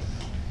 apathy.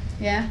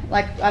 Yeah,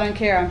 like I don't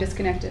care, I'm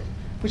disconnected,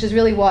 which is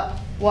really what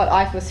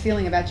I was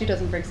feeling about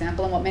Judaism, for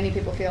example, and what many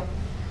people feel.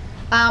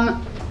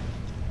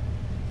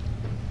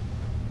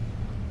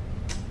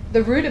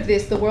 The root of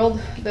this, the world,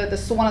 one of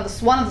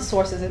the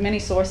sources, there's many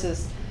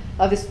sources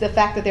of this, the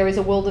fact that there is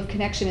a world of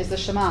connection, is the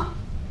Shema.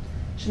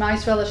 Shema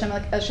Yisrael,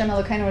 Hashem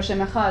Elokeinu, Hashem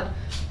Echad.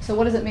 So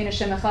what does it mean,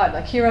 Hashem Echad?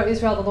 Like, Hear, O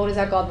Israel, the Lord is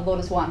our God, the Lord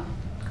is one.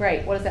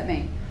 Great, what does that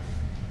mean?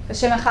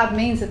 Hashem Echad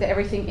means that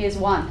everything is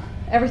one.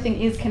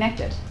 Everything is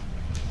connected.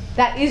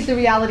 That is the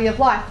reality of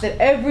life, that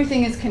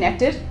everything is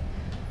connected.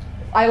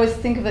 I always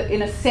think of it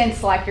in a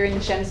sense like you're in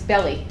Hashem's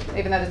belly,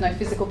 even though there's no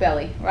physical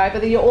belly, right?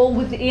 But that you're all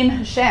within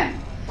Hashem.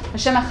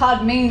 Hashem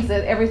Echad means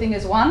that everything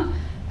is one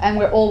and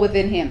we're all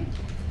within Him.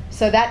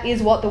 So that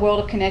is what the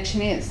world of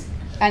connection is.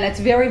 And it's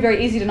very,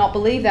 very easy to not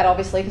believe that,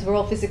 obviously, because we're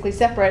all physically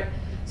separate.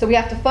 So we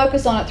have to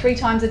focus on it 3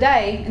 times a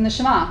day in the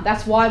Shema.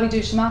 That's why we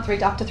do Shema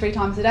up to 3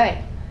 times a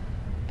day.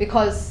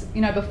 Because,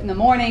 in the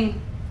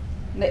morning,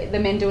 the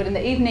men do it in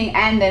the evening,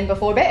 and then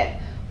before bed.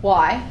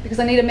 Why? Because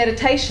I need a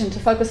meditation to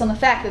focus on the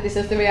fact that this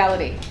is the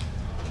reality.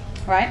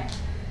 Right?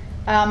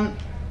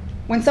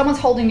 When someone's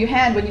holding your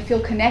hand, when you feel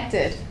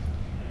connected,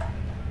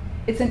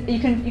 you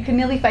can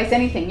nearly face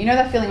anything. You know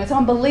that feeling when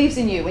someone believes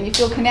in you, when you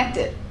feel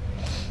connected.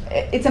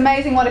 It's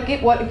amazing what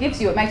it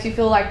gives you. It makes you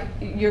feel like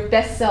your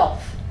best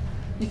self.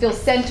 You feel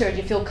centered,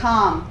 you feel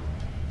calm.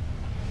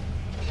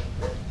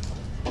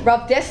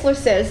 Rav Dessler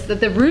says that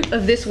the root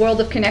of this world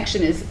of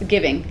connection is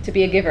giving, to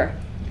be a giver.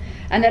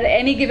 And that at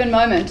any given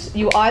moment,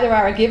 you either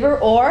are a giver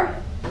or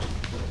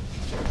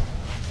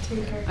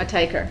a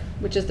taker,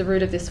 which is the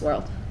root of this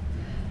world.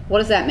 What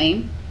does that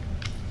mean?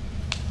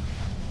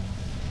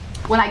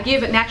 When I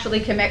give, it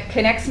naturally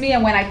connects me,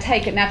 and when I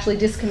take, it naturally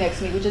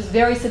disconnects me, which is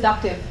very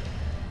seductive,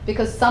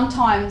 because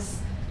sometimes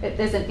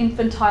there's an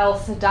infantile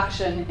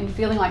seduction in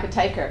feeling like a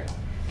taker,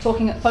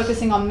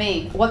 focusing on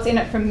me, what's in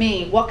it for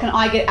me, what can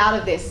I get out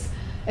of this?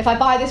 If I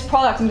buy this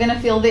product, I'm going to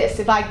feel this.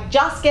 If I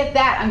just get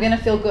that, I'm going to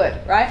feel good,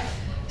 right?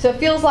 So it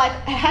feels like,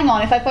 hang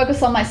on, if I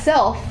focus on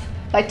myself,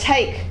 if I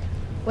take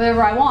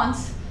whatever I want,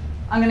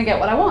 I'm going to get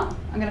what I want.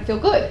 I'm going to feel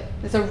good.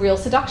 There's a real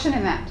seduction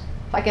in that.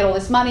 If I get all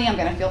this money, I'm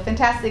going to feel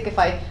fantastic. If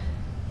I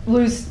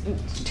lose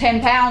 10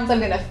 pounds, I'm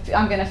going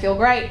to feel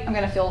great. I'm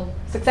going to feel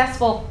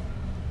successful.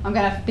 I'm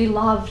going to be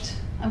loved.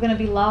 I'm going to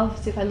be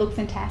loved if I look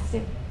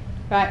fantastic,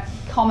 right?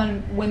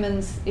 Common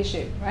women's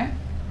issue, right?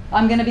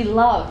 I'm going to be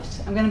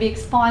loved. I'm going to be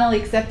finally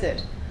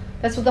accepted.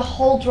 That's what the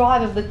whole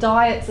drive of the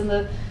diets and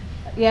the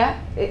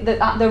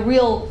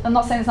real, I'm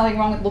not saying there's nothing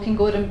wrong with looking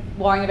good and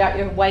worrying about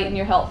your weight and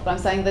your health, but I'm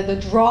saying that the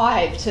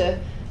drive to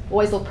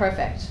always look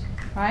perfect,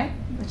 right?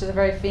 Which is a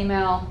very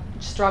female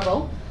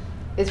struggle,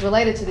 is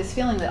related to this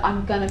feeling that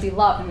I'm going to be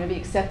loved, I'm going to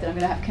be accepted, I'm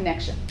going to have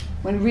connection.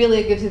 When really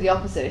it gives you the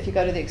opposite if you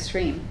go to the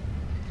extreme.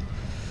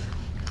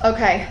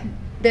 Okay,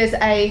 there's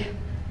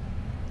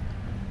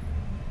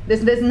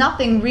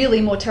nothing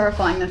really more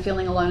terrifying than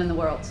feeling alone in the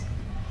world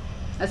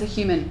as a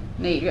human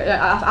need.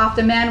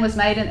 After man was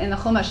made in the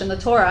Chumash, in the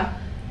Torah,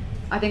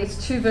 I think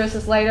it's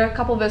a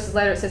couple verses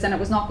later, it says, and it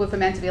was not good for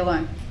man to be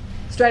alone.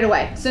 Straight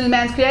away. As soon as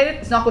man's created,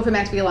 it's not good for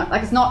man to be alone.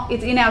 Like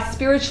it's in our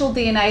spiritual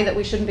DNA that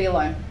we shouldn't be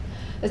alone.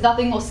 There's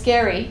nothing more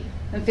scary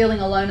than feeling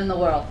alone in the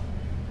world.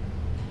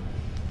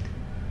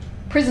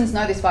 Prisons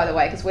know this, by the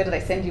way, because where do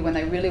they send you when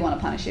they really want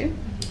to punish you?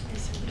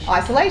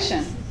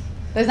 Isolation.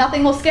 There's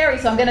nothing more scary,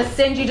 so I'm going to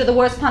send you to the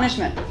worst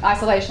punishment.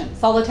 Isolation.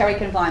 Solitary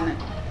confinement.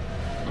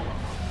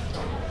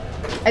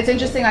 It's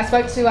interesting, I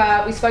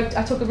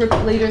took a group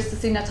of leaders to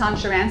see Natan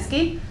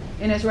Sharansky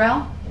in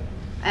Israel,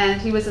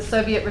 and he was a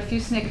Soviet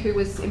refusnik who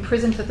was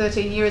imprisoned for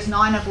 13 years,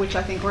 9 of which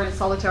I think were in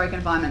solitary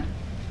confinement.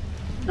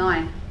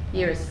 9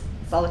 years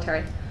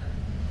solitary.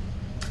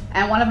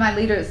 And one of my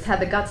leaders had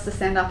the guts to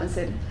stand up and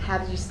said, how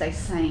did you stay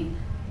sane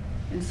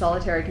in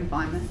solitary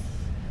confinement?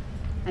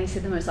 And he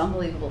said the most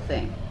unbelievable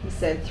thing. He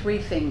said 3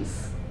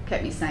 things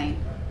kept me sane.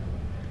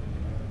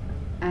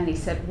 And he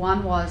said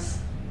one was,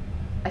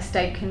 I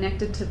stayed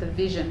connected to the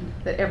vision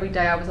that every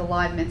day I was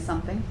alive meant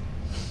something.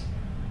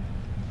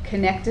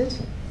 Connected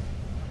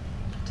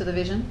to the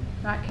vision,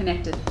 right?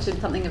 Connected to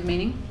something of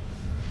meaning.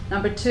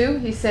 Number 2,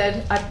 he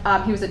said,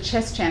 he was a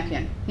chess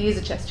champion. He is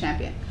a chess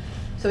champion.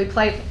 So he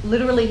played,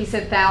 literally he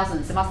said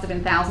thousands. There must have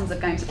been thousands of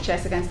games of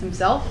chess against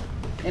himself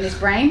in his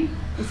brain.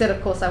 He said,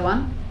 of course I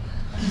won.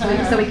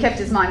 So he kept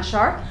his mind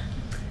sharp.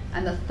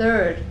 And the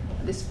 3rd,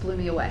 this blew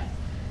me away.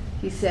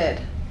 He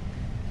said,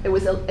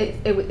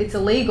 it's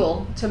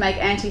illegal to make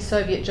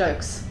anti-Soviet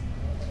jokes,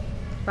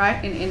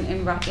 right?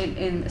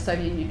 In the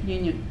Soviet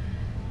Union.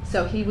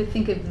 So he would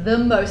think of the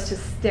most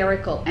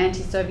hysterical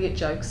anti-Soviet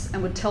jokes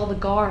and would tell the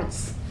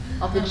guards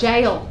of the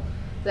jail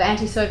the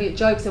anti-Soviet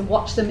jokes and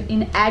watch them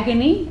in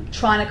agony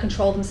trying to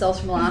control themselves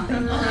from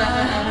laughing.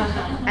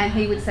 And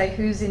he would say,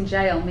 who's in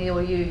jail, me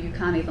or you? You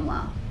can't even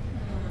laugh.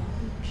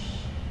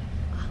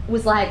 It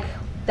was like,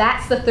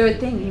 that's the 3rd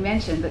thing he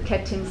mentioned that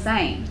kept him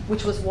sane,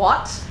 which was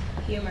what?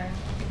 Humor.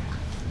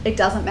 It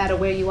doesn't matter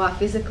where you are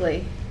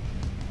physically.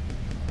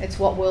 It's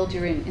what world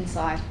you're in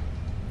inside.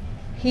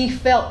 he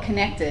felt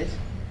connected.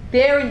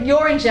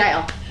 You're in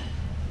jail.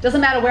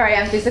 Doesn't matter where I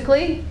am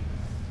physically,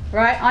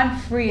 right? I'm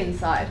free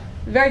inside.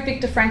 Very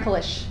Viktor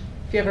Franklish,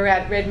 if you ever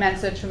read Man's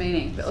Search for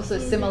Meaning, but also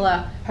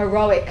similar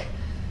heroic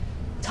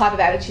type of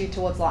attitude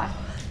towards life.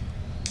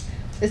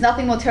 There's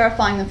nothing more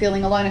terrifying than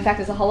feeling alone. In fact,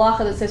 there's a halacha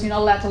that says you're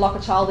not allowed to lock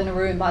a child in a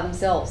room by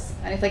themselves.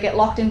 And if they get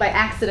locked in by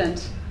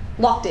accident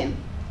on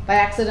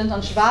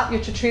Shabbat,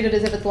 you're to treat it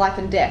as if it's life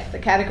and death. The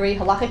category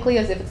halachically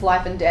as if it's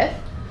life and death.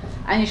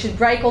 And you should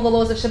break all the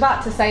laws of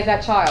Shabbat to save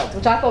that child,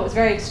 which I thought was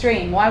very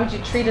extreme. Why would you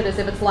treat it as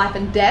if it's life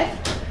and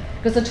death?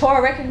 Because the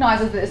Torah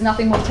recognizes that there's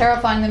nothing more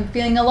terrifying than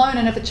feeling alone,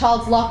 and if a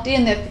child's locked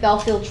in, they'll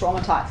feel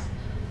traumatized.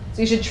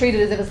 So you should treat it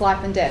as if it's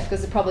life and death,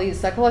 because it probably is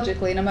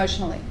psychologically and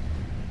emotionally.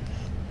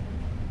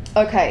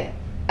 Okay,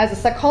 as a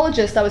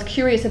psychologist, I was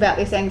curious about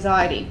this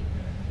anxiety.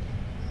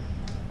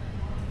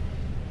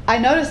 I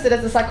noticed that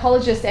as a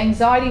psychologist,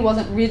 anxiety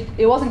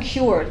wasn't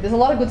cured. There's a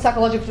lot of good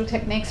psychological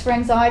techniques for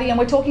anxiety, and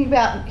we're talking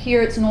about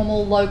here it's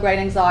normal low-grade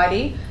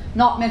anxiety,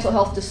 not mental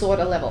health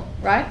disorder level,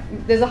 right?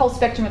 There's a whole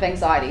spectrum of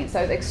anxiety.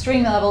 So the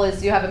extreme level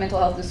is you have a mental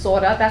health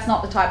disorder. That's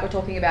not the type we're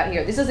talking about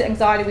here. This is the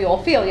anxiety we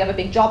all feel. You have a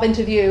big job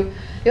interview,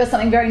 you have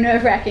something very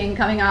nerve-wracking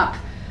coming up,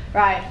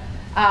 right?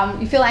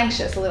 You feel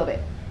anxious a little bit,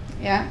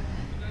 yeah?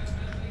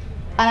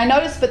 And I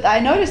noticed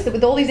that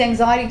with all these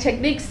anxiety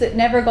techniques that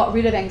never got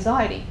rid of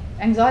anxiety.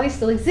 Anxiety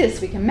still exists.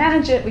 We can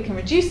manage it, we can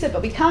reduce it,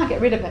 but we can't get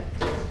rid of it.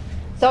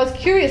 So I was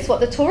curious what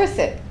the Torah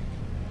said.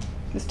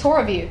 This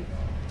Torah view.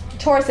 The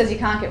Torah says you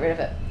can't get rid of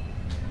it.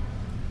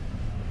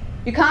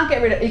 You can't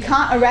get rid of it. You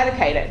can't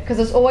eradicate it because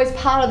it's always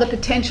part of the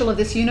potential of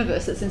this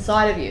universe that's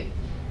inside of you.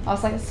 I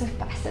was like, it's so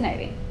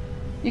fascinating.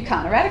 You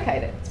can't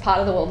eradicate it. It's part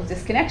of the world of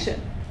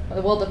disconnection, or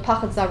the world of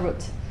pachad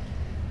zarut,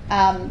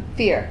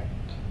 fear.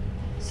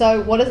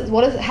 So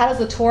how does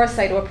the Torah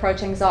say to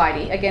approach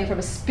anxiety? Again, from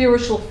a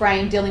spiritual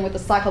frame dealing with the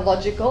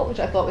psychological, which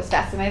I thought was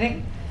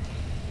fascinating.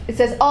 It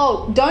says,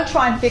 don't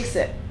try and fix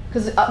it.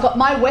 Because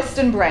my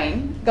Western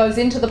brain goes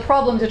into the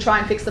problem to try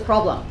and fix the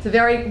problem. It's a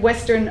very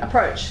Western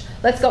approach.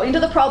 Let's go into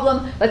the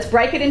problem, let's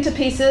break it into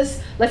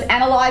pieces, let's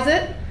analyze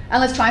it,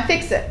 and let's try and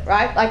fix it,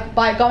 right? Like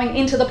by going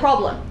into the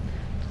problem.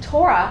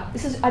 Torah,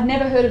 I've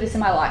never heard of this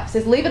in my life. It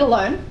says, leave it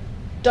alone,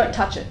 don't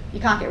touch it. You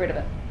can't get rid of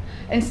it.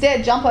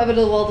 Instead, jump over to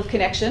the world of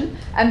connection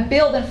and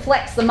build and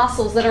flex the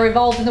muscles that are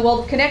evolved in the world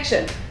of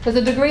connection. Because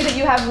the degree that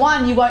you have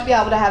one, you won't be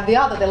able to have the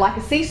other. They're like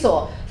a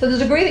seesaw. So the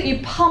degree that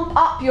you pump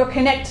up your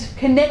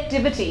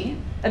connectivity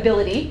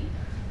ability,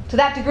 to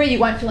that degree you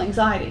won't feel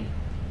anxiety.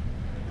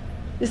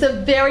 This is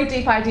a very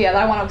deep idea that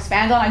I want to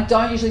expand on. I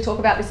don't usually talk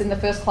about this in the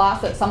first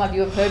class that some of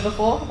you have heard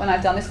before when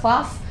I've done this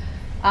class.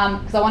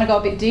 Because I want to go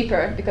a bit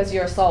deeper because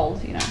you're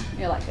sold,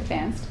 you're like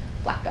advanced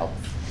black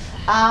belts.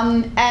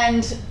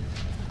 And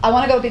I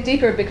want to go a bit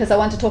deeper because I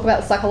want to talk about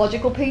the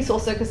psychological piece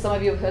also because some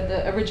of you have heard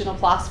the original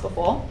class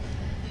before.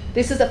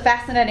 This is a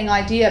fascinating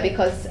idea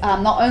because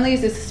not only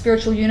is this a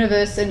spiritual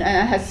universe and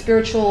has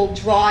spiritual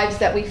drives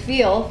that we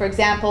feel. For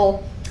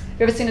example, have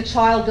you ever seen a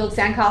child build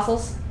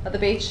sandcastles at the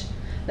beach?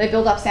 They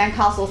build up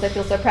sandcastles, they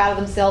feel so proud of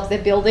themselves,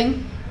 they're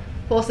building.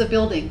 Force of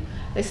building.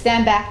 They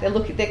stand back, they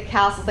look at their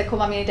castles, they call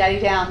mommy and daddy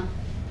down.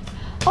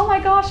 Oh my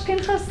gosh,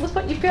 Pinterest, look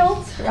what you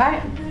built,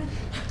 right?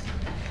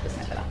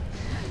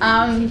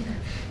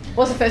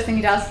 What's the first thing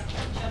he does?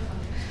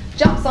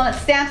 Jumps on it,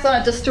 stamps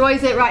on it,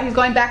 destroys it, right? He's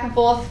going back and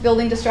forth,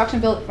 building,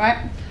 destruction,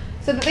 right?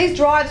 So that these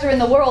drives are in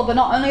the world, but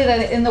not only are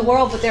they in the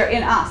world, but they're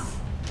in us.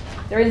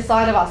 They're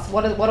inside of us.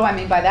 What do I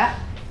mean by that?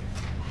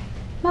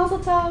 Mazel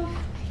tov.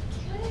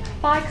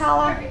 Bye,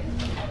 Carla.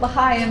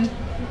 L'chaim.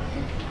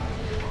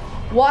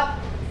 What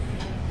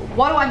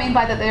do I mean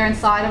by that they're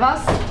inside of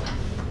us?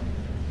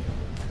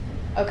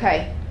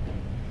 Okay.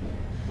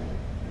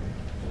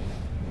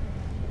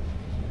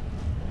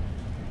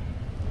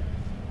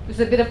 There's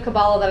a bit of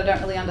Kabbalah that I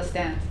don't really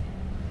understand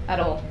at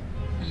all.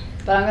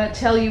 But I'm going to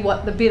tell you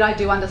what the bit I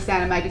do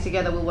understand, and maybe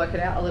together we'll work it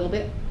out a little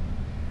bit.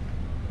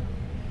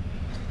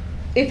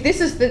 If this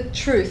is the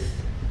truth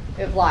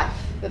of life,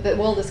 that the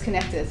world is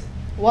connected,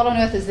 what on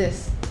earth is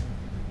this?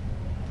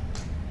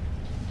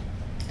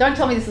 Don't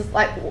tell me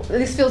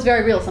this feels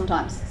very real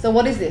sometimes. So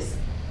what is this?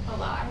 A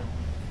lie.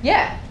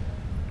 Yeah,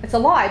 it's a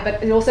lie,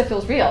 but it also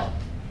feels real.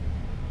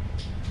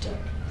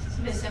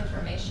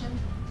 Misinformation.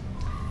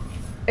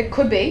 It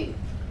could be.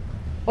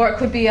 Or it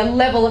could be a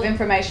level of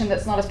information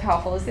that's not as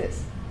powerful as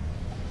this,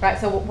 right?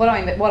 So what do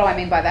I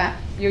mean by that?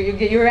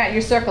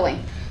 You're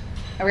circling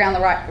around the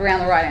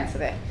right answer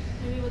there.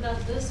 Maybe without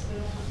this,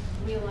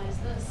 we don't realize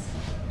this.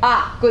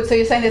 Good. So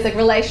you're saying there's a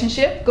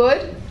relationship.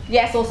 Good.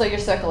 Yes. Also, you're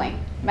circling.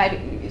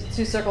 Maybe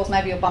two circles.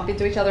 Maybe you'll bump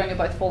into each other and you'll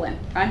both fall in,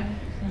 right?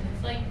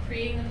 It's like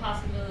creating the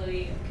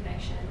possibility of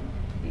connection,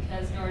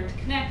 because in order to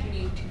connect, you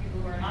need two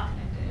people who are not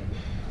connected,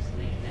 so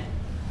they connect.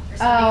 Or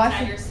something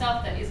inside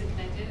yourself that isn't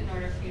connected in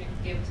order for you to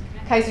be able to connect.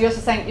 Okay, so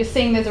you're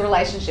seeing there's a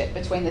relationship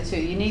between the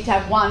two. You need to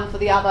have one for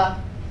the other.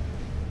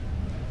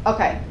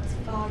 Okay. It's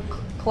foggy.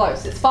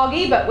 Close. It's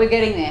foggy, but we're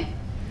getting there.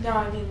 No,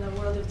 I mean the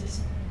world of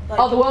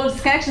Oh, the world of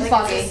disconnection is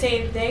foggy. It's the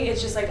same thing.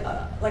 It's just like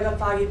a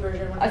foggy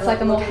version. It's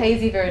like a more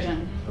hazy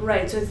version.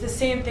 Right. So it's the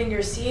same thing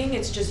you're seeing.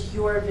 It's just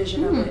your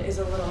vision of it is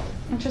a little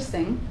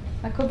interesting.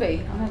 That could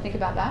be. I'm gonna think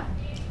about that.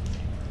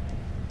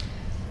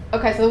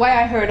 Okay, so the way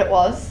I heard it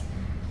was,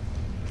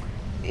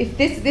 if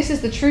this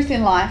is the truth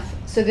in life,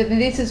 so that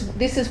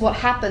this is what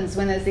happens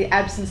when there's the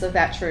absence of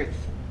that truth.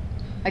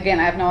 Again,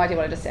 I have no idea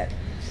what I just said.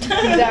 Is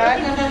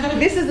that right?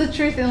 This is the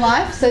truth in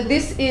life, so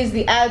this is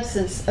the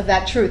absence of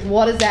that truth.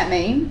 What does that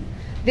mean?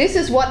 This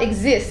is what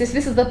exists.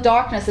 This is the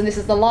darkness and this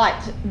is the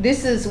light.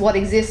 This is what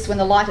exists when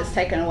the light is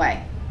taken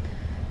away.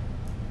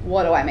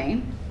 What do I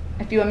mean?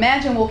 If you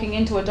imagine walking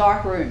into a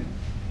dark room,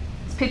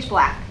 it's pitch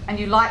black, and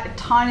you light a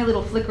tiny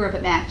little flicker of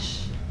a match.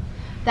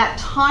 That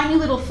tiny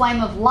little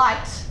flame of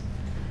light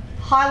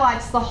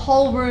highlights the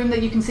whole room,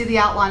 that you can see the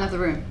outline of the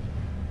room.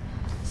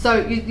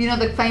 So you know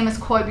the famous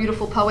quote,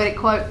 beautiful poetic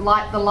quote, the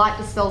light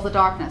dispels the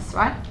darkness,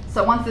 right?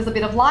 So once there's a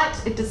bit of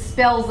light, it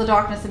dispels the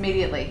darkness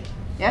immediately.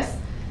 Yes?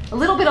 A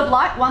little bit of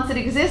light, once it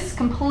exists,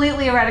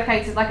 completely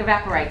eradicates it, like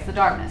evaporates the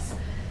darkness.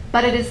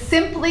 But it is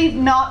simply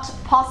not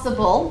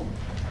possible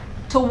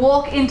to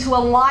walk into a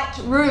light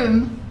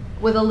room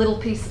with a little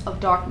piece of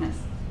darkness.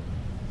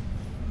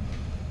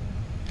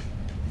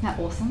 Isn't that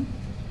awesome?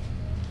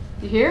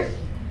 You hear?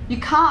 You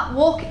can't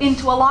walk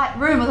into a light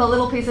room with a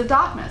little piece of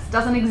darkness. It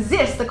doesn't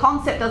exist. The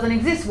concept doesn't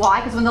exist.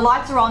 Why? Because when the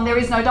lights are on, there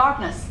is no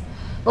darkness.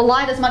 The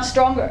light is much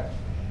stronger.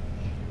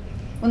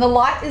 When the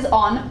light is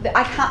on,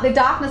 the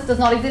darkness does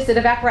not exist. It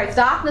evaporates.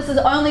 Darkness is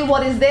only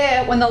what is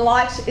there when the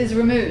light is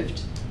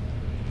removed.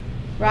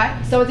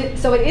 Right? So it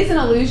is an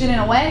illusion in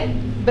a way,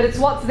 but it's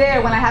what's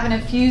there when I haven't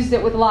infused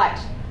it with light.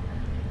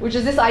 Which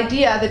is this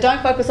idea that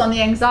don't focus on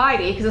the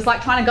anxiety, because it's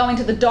like trying to go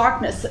into the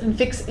darkness and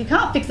you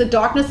can't fix the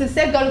darkness.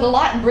 Instead, go to the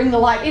light and bring the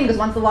light in, because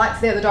once the light's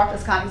there, the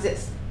darkness can't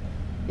exist.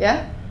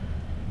 Yeah?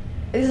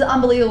 This is an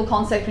unbelievable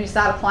concept when you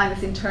start applying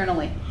this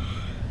internally.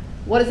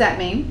 What does that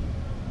mean?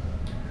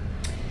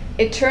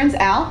 It turns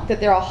out that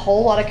there are a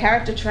whole lot of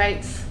character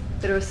traits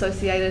that are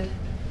associated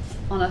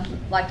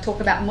talk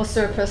about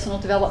Musser, personal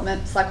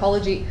development,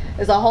 psychology.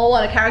 There's a whole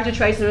lot of character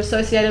traits that are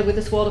associated with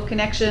this world of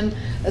connection.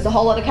 There's a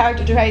whole lot of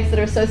character traits that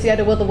are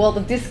associated with the world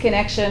of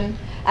disconnection,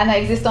 and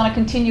they exist on a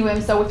continuum.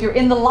 So if you're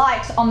in the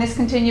light on this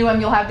continuum,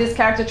 you'll have this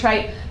character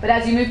trait, but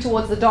as you move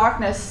towards the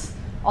darkness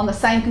on the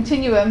same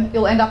continuum,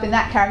 you'll end up in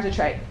that character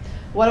trait.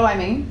 What do I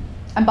mean?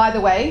 And by the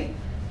way,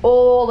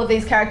 all of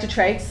these character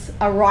traits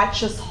are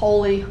righteous,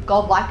 holy,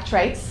 godlike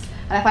traits.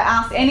 And if I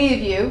asked any of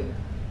you,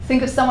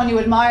 think of someone you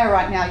admire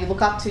right now, you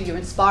look up to, you're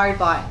inspired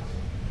by.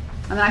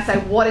 And then I say,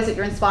 what is it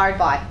you're inspired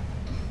by?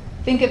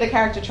 Think of a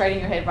character trait in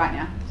your head right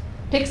now.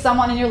 Pick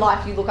someone in your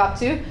life you look up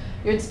to,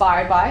 you're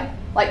inspired by,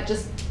 like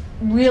just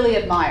really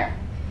admire.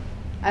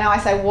 And now I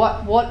say,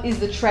 what is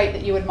the trait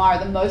that you admire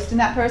the most in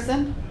that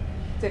person?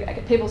 So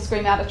people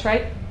scream out a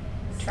trait.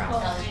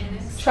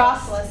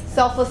 Trust,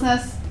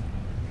 selflessness,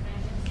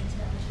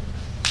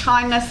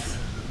 kindness,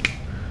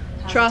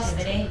 trust,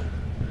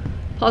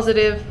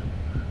 positive,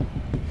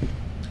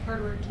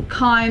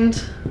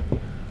 kind,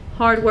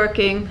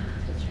 hardworking,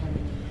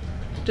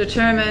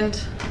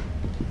 determined,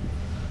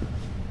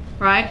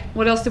 right?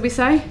 What else did we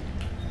say?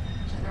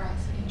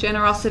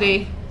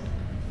 Generosity.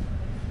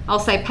 I'll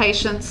say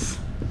patience,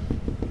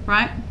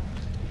 right?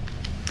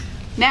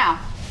 Now,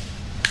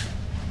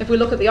 if we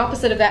look at the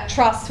opposite of that,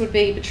 trust would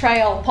be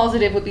betrayal,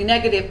 positive would be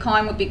negative,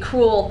 kind would be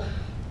cruel,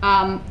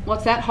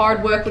 what's that?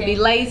 Hard work would be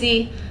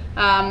lazy,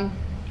 can't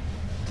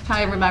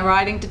even read my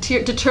writing.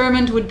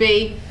 Determined would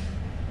be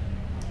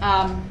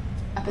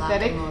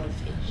apathetic.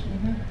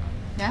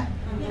 Yeah?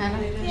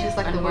 Just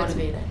like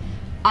Unmotivated.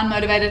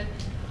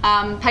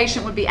 Unmotivated.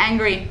 Patient would be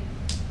angry.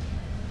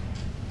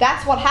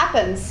 That's what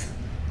happens.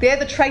 They're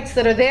the traits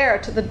that are there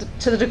to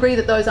the degree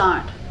that those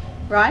aren't,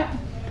 right?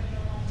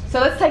 So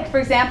let's take, for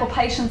example,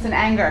 patience and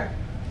anger.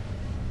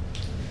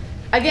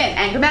 Again,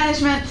 anger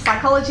management,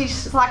 psychology,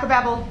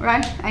 psychobabble,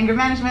 right? Anger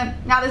management.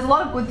 Now, there's a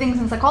lot of good things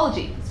in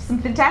psychology,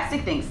 some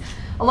fantastic things.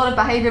 A lot of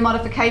behavior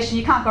modification.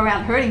 You can't go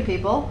around hurting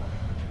people,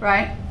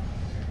 right?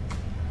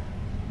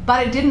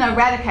 But it didn't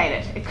eradicate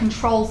it. It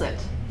controls it.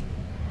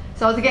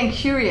 So I was again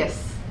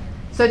curious.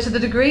 So to the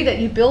degree that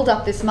you build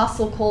up this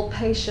muscle called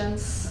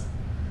patience,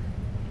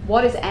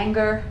 what is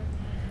anger?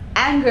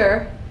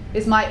 Anger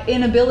is my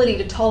inability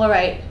to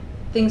tolerate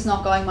things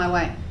not going my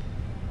way.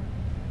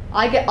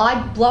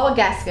 I blow a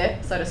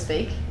gasket, so to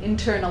speak,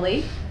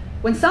 internally,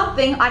 when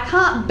I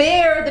can't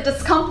bear the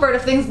discomfort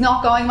of things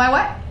not going my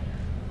way,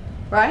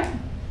 right?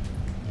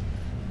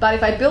 But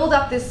if I build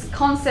up this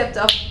concept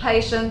of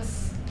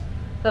patience,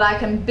 that I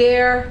can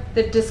bear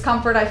the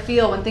discomfort I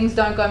feel when things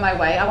don't go my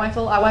way, I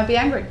won't be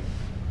angry,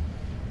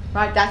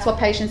 right? That's what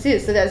patience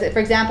is. So there's, for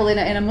example, in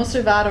a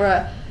Musservad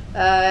or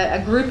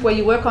a group where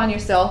you work on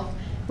yourself,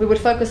 we would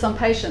focus on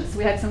patience.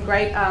 We had some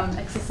great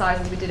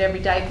exercises we did every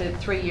day for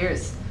 3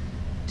 years,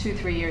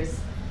 2-3 years,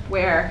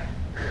 where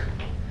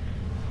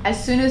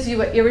as soon as you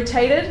were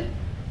irritated,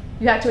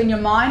 you had to, in your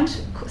mind,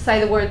 say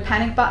the word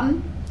panic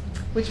button,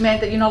 which meant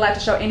that you're not allowed to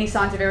show any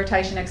signs of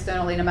irritation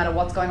externally, no matter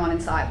what's going on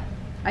inside.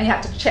 And you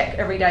have to check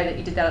every day that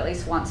you did that at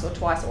least once or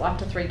twice or up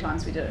to 3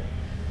 times we did it.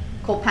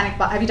 Called panic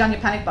button. Have you done your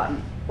panic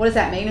button? What does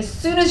that mean? As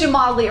soon as you're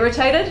mildly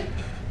irritated,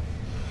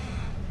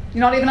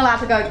 you're not even allowed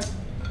to go,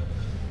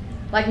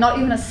 like not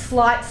even a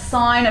slight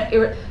sign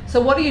of So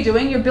what are you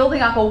doing? You're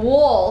building up a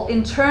wall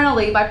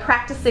internally by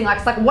practicing, like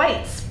it's like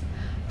weights,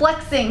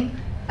 flexing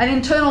an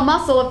internal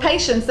muscle of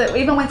patience that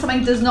even when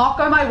something does not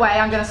go my way,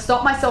 I'm going to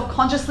stop myself,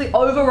 consciously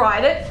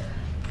override it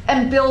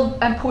and build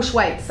and push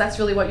weights. That's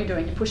really what you're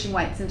doing. You're pushing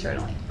weights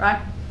internally,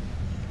 right?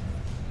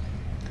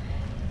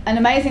 An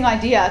amazing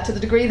idea to the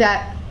degree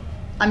that,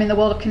 I mean, the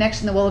world of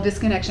connection, the world of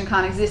disconnection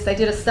can't exist. They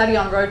did a study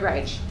on road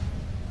rage.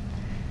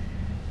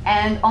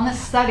 And on this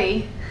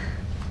study,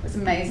 it was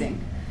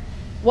amazing.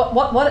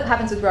 What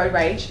happens with road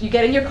rage? You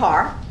get in your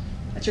car,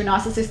 it's your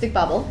narcissistic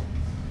bubble,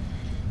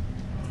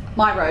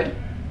 my road,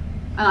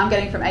 and I'm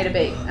getting from A to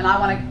B, and I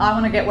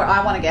want to get where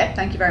I want to get,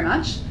 thank you very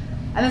much.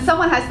 And then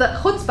someone has the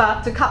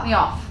chutzpah to cut me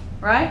off,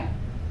 right?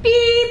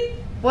 Beep!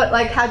 What,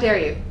 like, how dare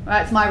you,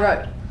 right? It's my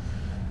road.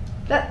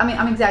 I mean,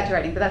 I'm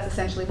exaggerating, but that's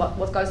essentially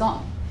what goes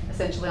on,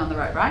 essentially on the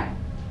road, right?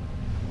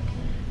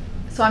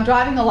 So I'm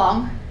driving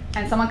along,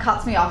 and someone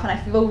cuts me off, and I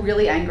feel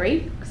really angry,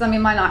 because I'm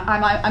in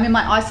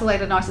my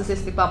isolated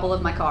narcissistic bubble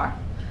of my car,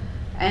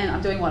 and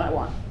I'm doing what I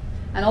want.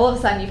 And all of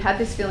a sudden, you've had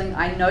this feeling,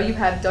 I know you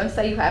have, don't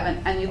say you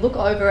haven't, and you look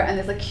over, and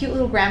there's a cute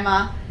little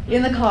grandma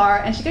in the car,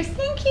 and she goes,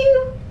 thank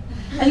you.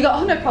 And you go,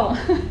 oh, no problem.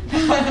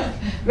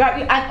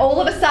 Right? And all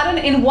of a sudden,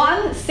 in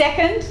 1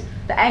 second,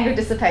 the anger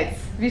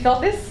dissipates. Have you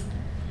felt this?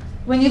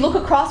 When you look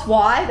across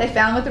why, they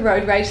found with the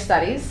road rage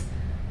studies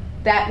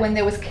that when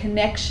there was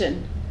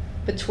connection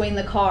between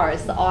the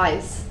cars, the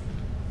eyes,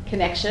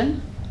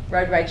 connection,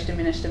 road rage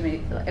diminished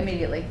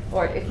immediately,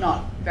 or if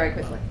not, very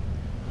quickly.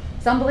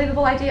 It's an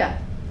unbelievable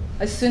idea.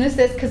 As soon as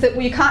there's, because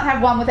you can't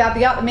have one without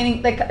the other,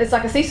 meaning it's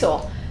like a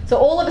seesaw. So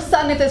all of a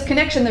sudden, if there's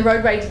connection, the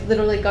road rage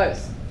literally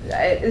goes.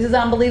 This is an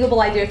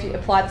unbelievable idea if you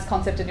apply this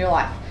concept in your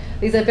life.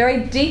 These are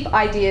very deep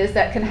ideas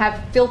that can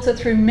have filter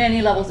through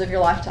many levels of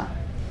your lifetime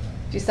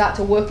if you start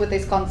to work with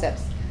these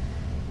concepts.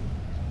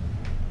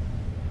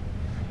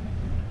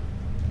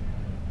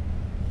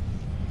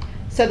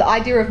 So the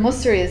idea of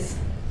Mussar is,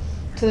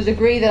 to the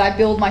degree that I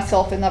build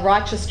myself in the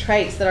righteous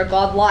traits that are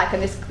God-like,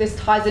 and this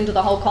ties into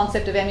the whole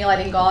concept of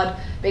emulating God,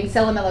 being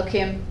Tselem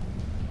Elokim,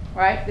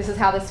 right? This is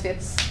how this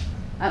fits.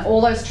 And all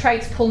those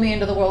traits pull me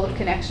into the world of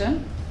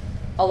connection.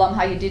 Olam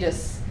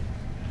HaYedidus.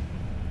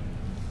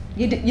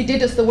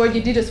 Yedidus, the word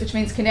Yedidus, which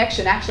means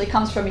connection, actually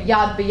comes from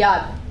yad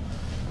b'yad,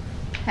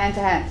 hand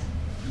to hand,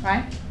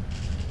 right?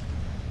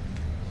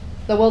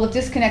 The world of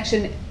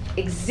disconnection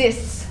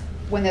exists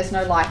when there's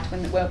no light,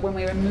 when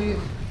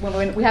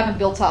we haven't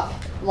built up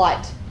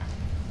light.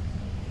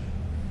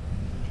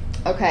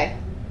 Okay.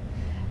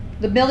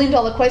 The $1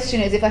 million question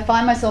is, if I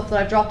find myself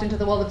that I've dropped into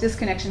the world of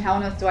disconnection, how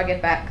on earth do I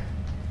get back?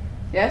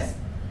 Yes?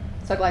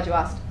 So glad you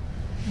asked.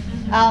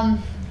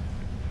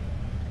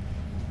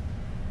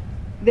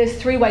 There's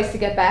 3 ways to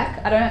get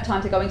back. I don't have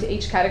time to go into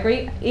each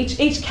category.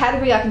 Each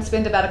category I can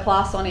spend about a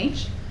class on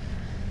each.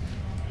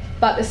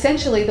 But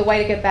essentially the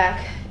way to get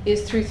back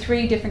is through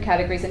 3 different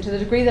categories. And to the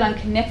degree that I'm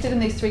connected in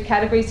these 3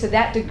 categories, to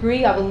that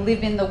degree I will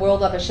live in the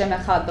world of Hashem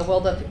Echad, the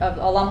world of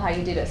Olam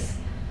HaYedidus.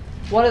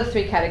 What are the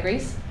 3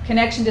 categories?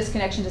 Connection,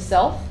 disconnection to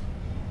self.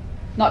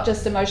 Not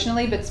just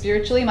emotionally, but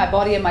spiritually. My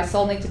body and my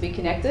soul need to be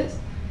connected.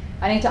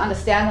 I need to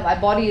understand that my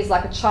body is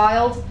like a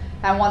child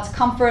and wants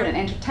comfort and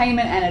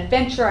entertainment and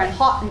adventure and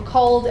hot and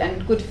cold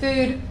and good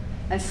food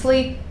and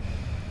sleep,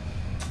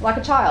 like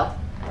a child.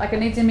 Like it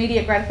needs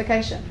immediate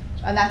gratification,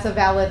 and that's a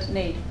valid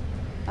need.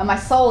 And my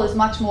soul is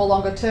much more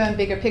longer term,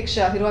 bigger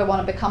picture. Who do I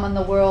want to become in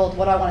the world?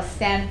 What do I want to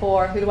stand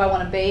for? Who do I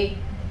want to be?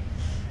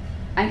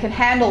 And can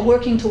handle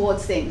working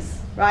towards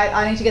things, right?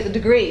 I need to get the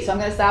degree, so I'm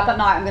going to stay up at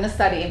night, I'm going to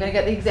study, I'm going to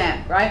get the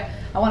exam, right?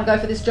 I want to go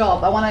for this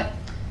job, I'm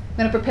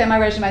going to prepare my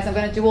resumes, I'm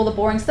going to do all the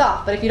boring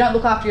stuff. But if you don't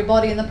look after your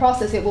body in the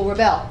process, it will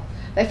rebel.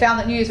 They found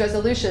that New Year's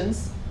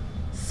resolutions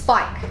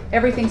spike.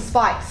 Everything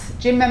spikes.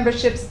 Gym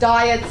memberships,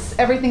 diets,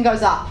 everything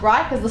goes up,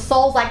 right? Because the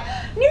soul's like,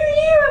 New Year,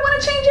 I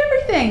want to change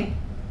everything.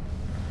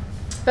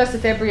 1st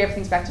of February,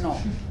 everything's back to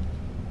normal.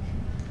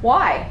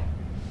 Why?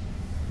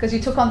 Because you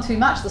took on too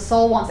much. The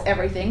soul wants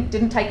everything,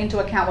 didn't take into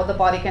account what the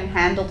body can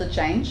handle to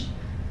change,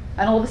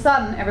 and all of a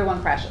sudden,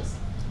 everyone crashes.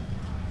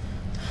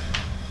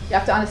 You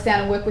have to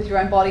understand and work with your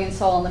own body and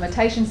soul and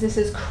limitations. This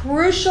is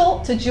crucial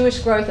to Jewish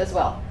growth as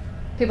well.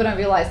 People don't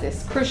realize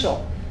this.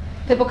 Crucial.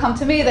 People come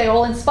to me, they're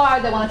all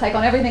inspired, they want to take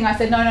on everything. I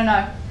said, no.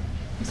 I'm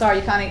sorry,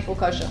 you can't eat full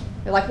kosher.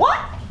 They're like, what?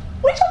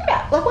 What are you talking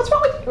about? Like, what's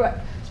wrong with you?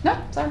 No,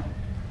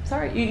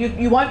 sorry.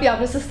 You won't be able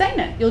to sustain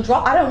it. You'll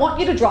drop. I don't want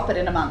you to drop it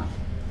in a month.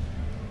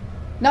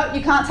 No,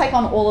 you can't take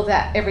on all of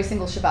that every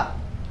single Shabbat.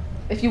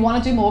 If you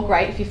want to do more,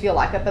 great, if you feel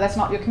like it, but that's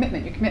not your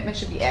commitment. Your commitment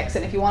should be X,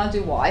 and if you want to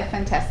do Y,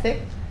 fantastic.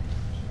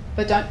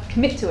 But don't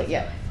commit to it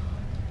yet,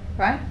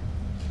 right?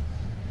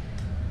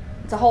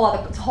 It's a whole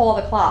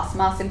other class.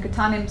 Masim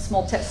Katanim,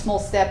 small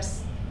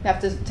steps. You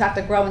have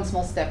to grow in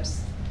small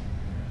steps.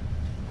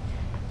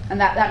 And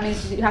that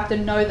means you have to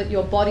know that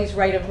your body's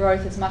rate of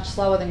growth is much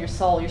slower than your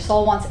soul. Your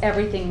soul wants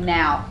everything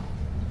now.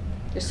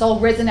 Your soul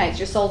resonates.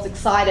 Your soul's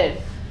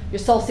excited. Your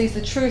soul sees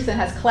the truth and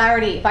has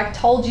clarity. If I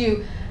told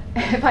you,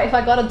 if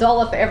I got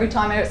 $1 for every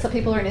time some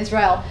people are in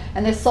Israel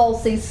and their soul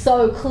sees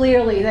so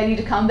clearly they need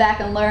to come back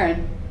and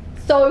learn.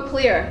 So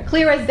clear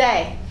as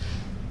day.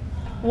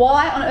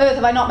 Why on earth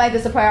have I not made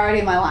this a priority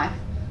in my life?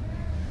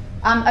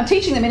 I'm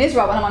teaching them in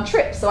Israel when I'm on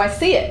trips, so I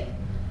see it.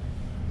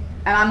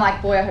 And I'm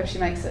like, boy, I hope she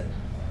makes it.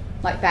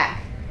 Like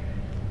back.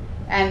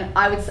 And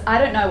I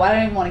don't know, I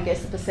don't even want to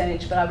guess the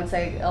percentage, but I would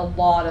say a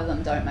lot of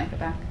them don't make it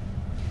back.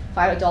 If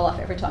I had $1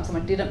 for every time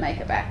someone didn't make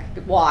it back.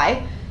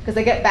 Why? Because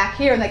they get back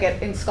here and they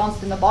get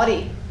ensconced in the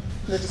body,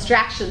 the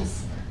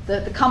distractions,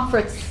 the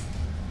comforts.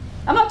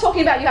 I'm not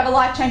talking about you have a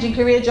life-changing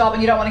career job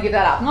and you don't want to give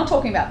that up. I'm not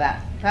talking about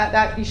that.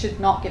 That you should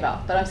not give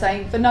up. But I'm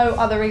saying for no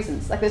other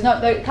reasons. Like you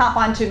can't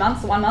find 2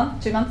 months, 1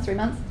 month, 2 months, 3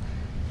 months.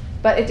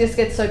 But it just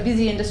gets so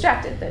busy and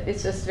distracted that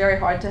it's just very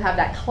hard to have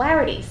that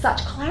clarity,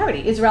 such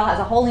clarity. Israel has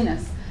a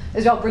holiness.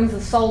 Israel brings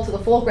the soul to the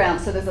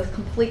foreground, so there's a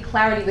complete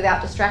clarity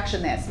without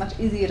distraction there. It's much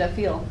easier to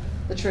feel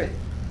the truth.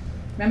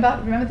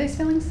 Remember these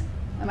feelings?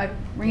 Am I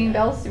ringing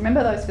bells?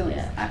 Remember those feelings?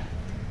 Yeah.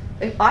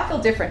 I feel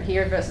different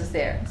here versus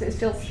there. It's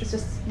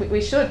just,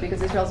 we should,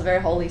 because Israel's a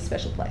very holy,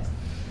 special place.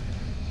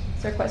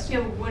 Is there a question?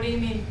 Yeah, what do you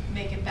mean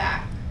make it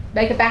back?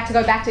 Make it back to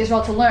go back to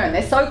Israel to learn.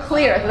 They're so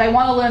clear that they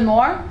want to learn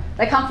more.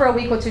 They come for a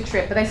week or 2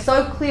 trip, but they're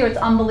so clear it's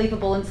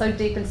unbelievable and so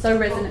deep and so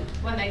resonant.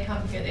 When they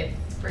come here, they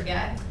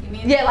forget, you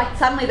mean? Yeah, like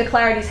suddenly the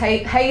clarity's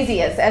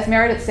hazy, as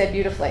Meredith said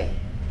beautifully.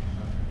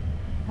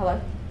 Hello?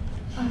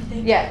 Oh,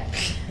 thank Yeah.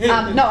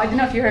 No, I don't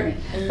know if you heard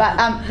me. But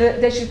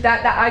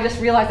I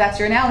just realized that's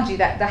your analogy,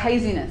 that the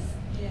haziness.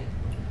 Yeah.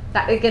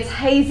 That it gets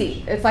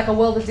hazy. It's like a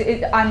world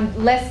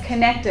I'm less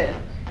connected.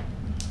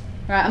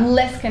 Right? I'm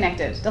less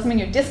connected. Doesn't mean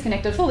you're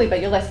disconnected fully,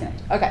 but you're less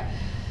connected. Okay.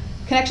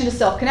 Connection to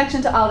self.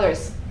 Connection to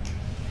others.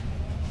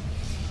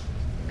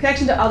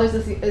 Connection to others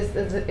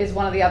is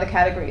one of the other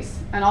categories.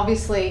 And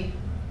obviously,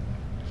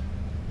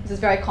 this is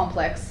very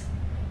complex.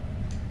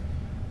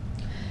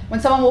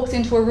 When someone walks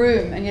into a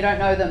room and you don't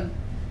know them,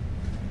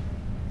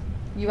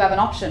 you have an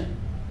option.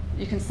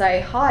 You can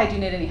say, hi, do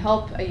you need any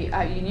help? Are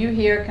you new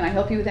here? Can I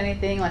help you with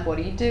anything? Like, what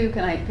do you do?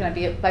 Can I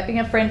be like being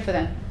a friend for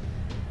them?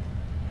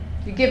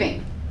 You're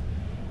giving.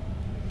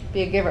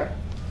 Be a giver.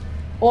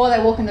 Or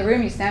they walk in the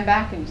room, you stand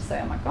back and you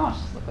say, oh my gosh,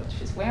 look what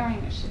she's wearing.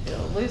 Is she a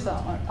loser?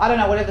 Or, I don't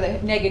know, whatever the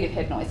negative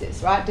head noise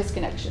is, right?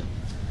 Disconnection.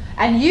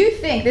 And you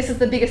think, this is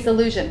the biggest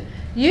illusion,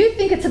 you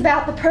think it's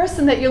about the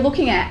person that you're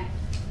looking at.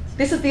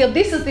 This is the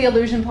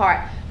illusion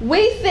part.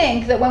 We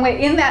think that when we're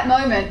in that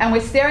moment and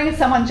we're staring at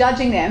someone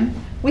judging them,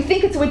 we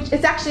think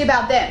it's actually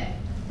about them.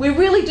 We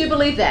really do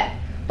believe that.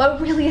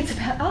 But really it's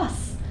about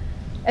us.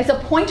 It's a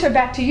pointer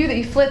back to you that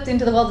you flipped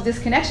into the world of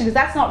disconnection, because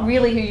that's not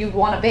really who you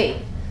want to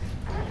be.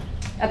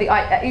 It's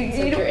like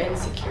your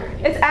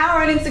insecurities. It's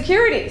our own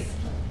insecurities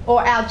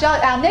or our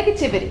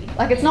negativity.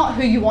 Like, it's not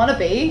who you want to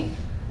be.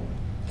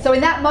 So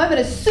in that moment,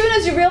 as soon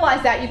as you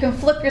realize that, you can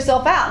flip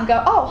yourself out and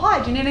go, oh,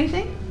 hi, do you need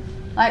anything?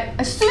 Like,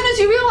 as soon as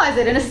you realize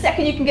it, in a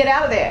second you can get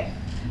out of there.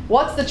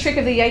 What's the trick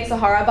of the Yetzer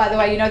Hara? By the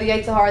way, you know the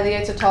Yetzer Hara, the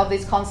Yetzer Tov,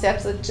 these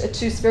concepts are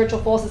 2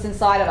 spiritual forces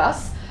inside of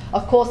us.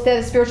 Of course,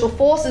 they're the spiritual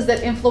forces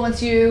that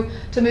influence you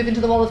to move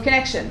into the world of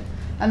connection.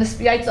 And the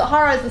Yetzer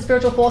Hara is the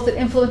spiritual force that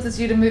influences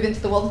you to move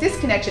into the world of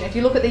disconnection. If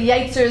you look at the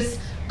Yetzer's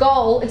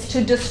goal, it's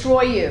to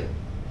destroy you.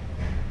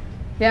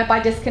 Yeah,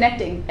 by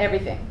disconnecting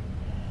everything.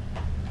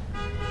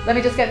 Let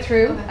me just get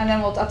through, and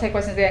then I'll take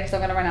questions there because I'm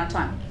going to run out of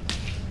time.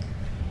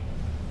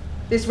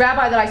 This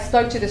rabbi that I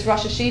spoke to, this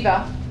Rosh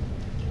Hashiva,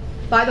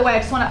 by the way, I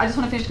just want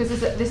to finish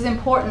because this is an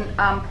important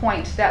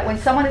point, that when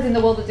someone is in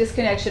the world of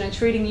disconnection and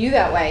treating you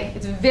that way,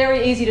 it's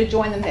very easy to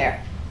join them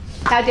there.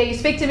 How dare you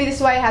speak to me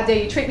this way? How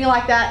dare you treat me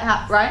like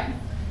that? Right?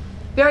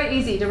 Very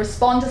easy to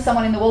respond to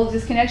someone in the world of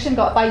disconnection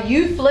by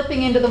you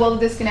flipping into the world of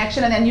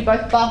disconnection, and then you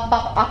both bump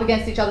up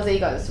against each other's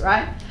egos,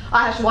 right?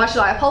 Why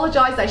should I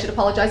apologize? They should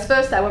apologize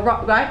first. They were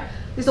right.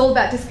 It's all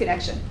about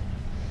disconnection.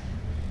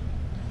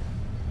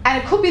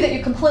 And it could be that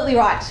you're completely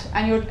right,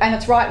 and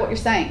it's right what you're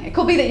saying. It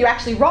could be that you're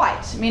actually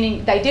right,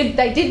 meaning they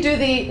did do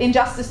the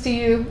injustice to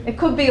you. It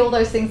could be all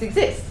those things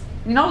exist.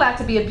 You're not allowed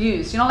to be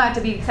abused. You're not allowed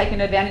to be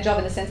taken advantage of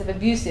in the sense of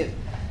abusive.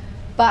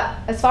 But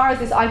as far as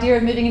this idea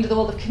of moving into the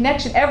world of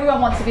connection, everyone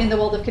wants to be in the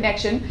world of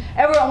connection.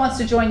 Everyone wants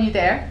to join you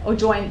there, or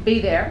be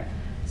there.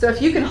 So if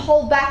you can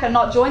hold back and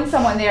not join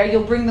someone there,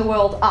 you'll bring the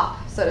world up,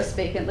 so to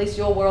speak, at least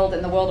your world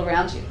and the world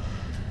around you.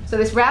 So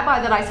this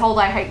rabbi that I told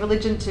I hate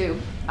religion to,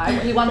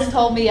 he once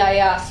told me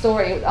a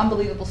story, an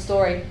unbelievable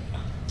story.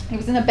 He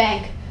was in a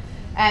bank,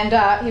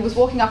 and he was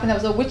walking up, and there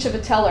was a witch of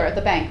a teller at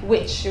the bank.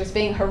 Witch. She was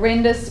being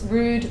horrendous,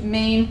 rude,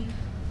 mean,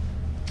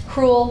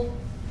 cruel,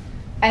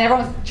 and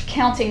everyone was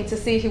counting to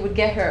see who would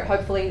get her,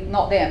 hopefully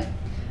not them.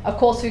 Of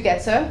course, who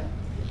gets her?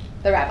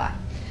 The rabbi.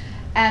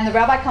 And the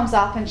rabbi comes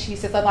up and she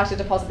says, I'd like to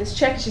deposit this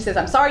check. She says,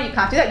 I'm sorry, you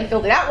can't do that. You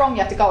filled it out wrong.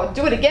 You have to go and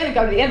do it again and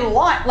go to the end of the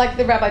line. Like,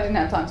 the rabbi didn't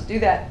have time to do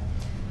that.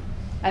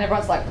 And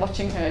everyone's like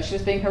watching her. She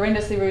was being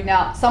horrendously rude.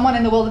 Now, someone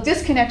in the world of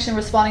disconnection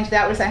responding to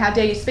that would say, how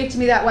dare you speak to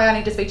me that way? I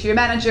need to speak to your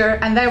manager.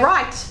 And they're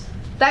right.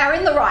 They are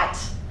in the right.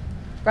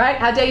 Right?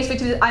 How dare you speak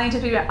to me? I need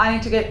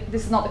to get,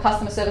 this is not the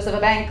customer service of a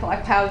bank.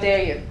 Like, how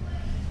dare you?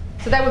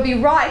 So that would be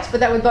right, but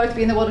that would both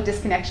be in the world of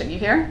disconnection. You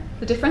hear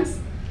the difference?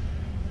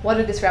 What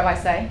did this rabbi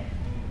say?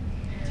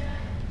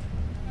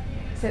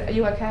 He said, are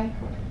you okay?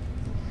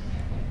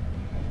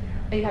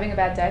 Are you having a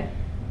bad day?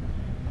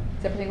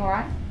 Is everything all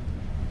right?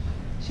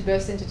 She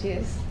burst into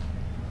tears.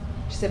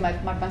 She said,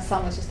 my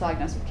son was just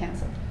diagnosed with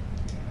cancer.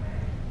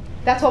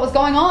 That's what was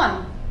going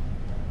on,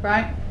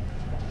 right?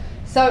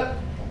 So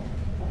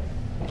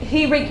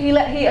he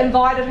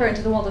invited her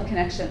into the world of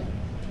connection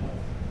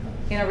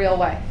in a real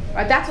way,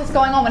 right? That's what's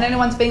going on when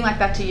anyone's being like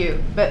that to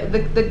you. But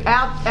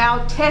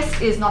our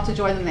test is not to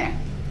join them there.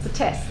 It's a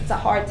test. It's a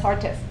hard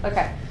test.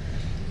 Okay.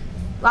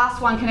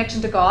 Last one,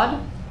 connection to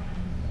God.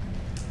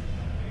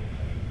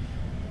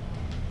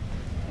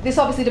 This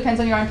obviously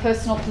depends on your own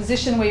personal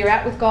position, where you're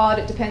at with God.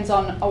 It depends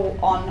on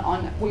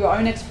your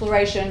own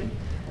exploration.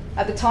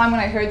 At the time when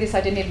I heard this,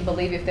 I didn't even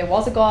believe if there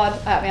was a God.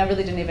 I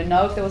really didn't even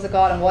know if there was a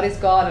God and what is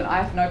God, and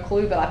I have no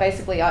clue. But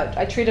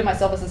I treated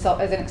myself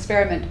as an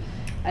experiment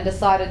and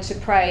decided to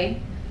pray,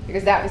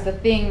 because that was the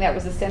thing, that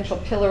was the central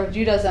pillar of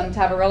Judaism, to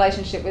have a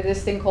relationship with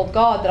this thing called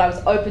God, that I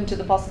was open to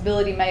the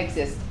possibility may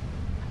exist.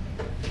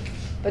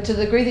 But to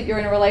the degree that you're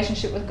in a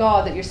relationship with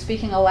God, that you're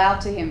speaking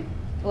aloud to Him,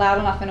 loud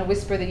enough in a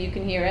whisper that you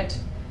can hear it,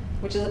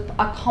 which is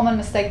a common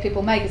mistake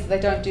people make, is that they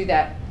don't do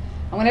that.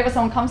 And whenever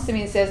someone comes to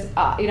me and says,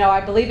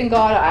 I believe in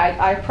God,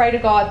 I pray to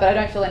God, but I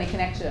don't feel any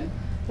connection,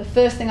 the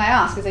first thing I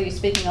ask is, are you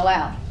speaking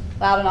aloud?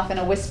 Loud enough in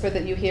a whisper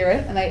that you hear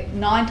it? And they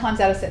 9 times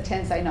out of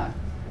 10 say no.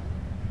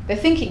 They're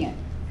thinking it.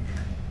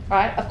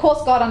 Right? Of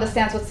course God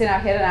understands what's in our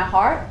head and our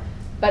heart,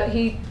 but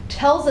He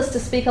tells us to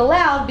speak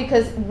aloud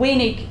because we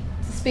need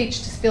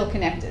speech to feel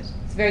connected.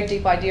 It's a very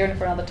deep idea and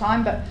for another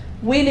time, but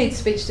we need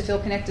speech to feel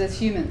connected as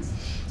humans.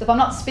 So if I'm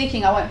not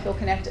speaking, I won't feel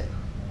connected.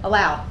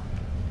 Aloud.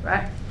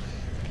 Right?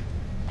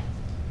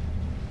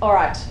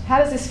 Alright, how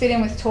does this fit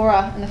in with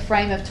Torah and the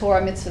frame of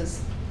Torah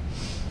mitzvahs?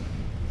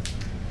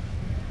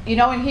 You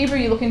know, in Hebrew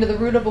you look into the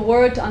root of a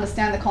word to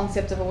understand the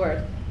concept of a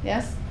word.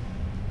 Yes?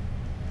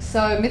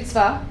 So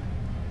mitzvah,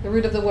 the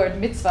root of the word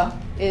mitzvah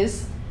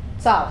is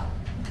tzav,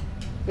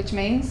 which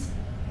means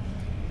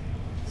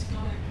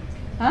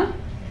to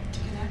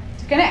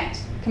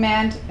connect,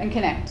 command and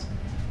connect.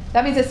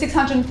 That means there's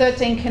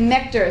 613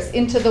 connectors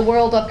into the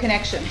world of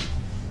connection.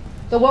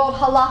 The word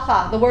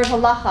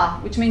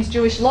halacha, which means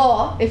Jewish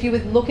law, if you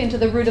would look into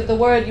the root of the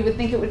word, you would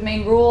think it would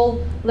mean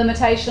rule,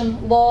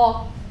 limitation,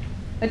 law.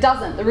 It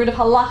doesn't. The root of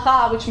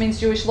halacha, which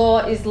means Jewish law,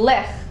 is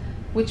lech,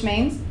 which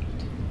means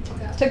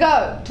to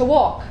go, to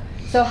walk.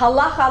 So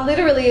halacha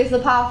literally is the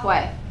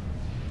pathway.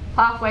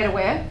 Pathway to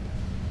where?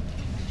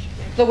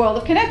 The world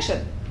of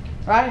connection.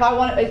 Right?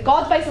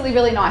 God's basically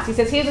really nice. He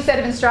says, here's a set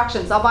of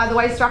instructions. Oh, by the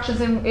way, instructions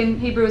in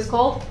Hebrew is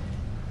called?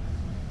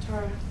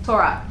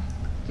 Torah.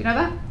 Do you know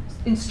that?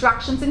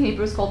 Instructions in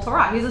Hebrew is called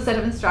Torah. Here's a set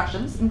of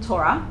instructions in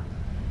Torah.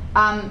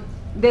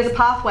 There's a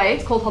pathway.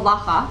 It's called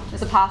halacha.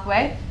 There's a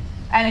pathway.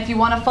 And if you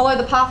want to follow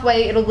the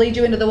pathway, it'll lead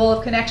you into the world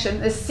of connection.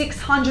 There's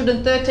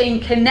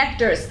 613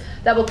 connectors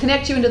that will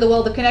connect you into the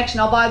world of connection.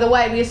 Oh, by the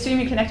way, we assume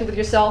you're connected with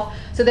yourself.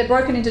 So they're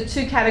broken into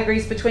 2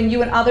 categories, between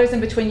you and others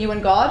and between you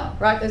and God.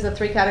 Right? Those are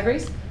 3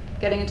 categories.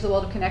 Getting into the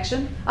world of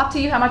connection. Up to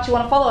you how much you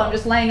want to follow. I'm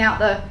just laying out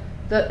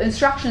the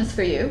instructions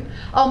for you.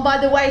 Oh, and by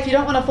the way, if you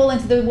don't want to fall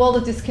into the world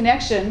of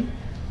disconnection,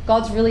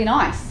 God's really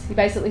nice. He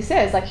basically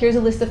says, like, here's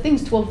a list of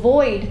things to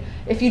avoid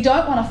if you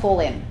don't want to fall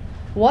in.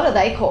 What are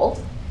they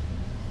called?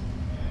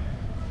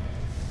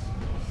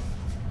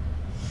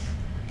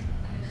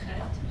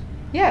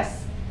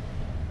 Yes.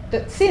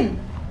 The sin.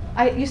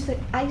 I used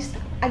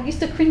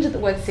to cringe at the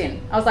word sin.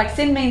 I was like,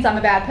 sin means I'm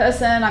a bad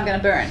person, I'm going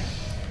to burn.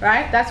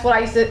 Right? That's what I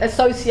used to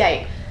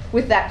associate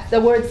with that, the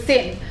word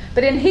sin.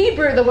 But in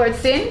Hebrew, the word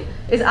sin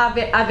is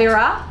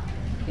avira,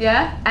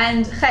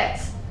 and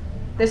chet.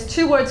 There's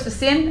 2 words for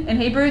sin in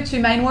Hebrew, 2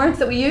 main words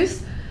that we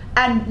use.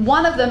 And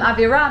one of them,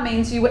 avira,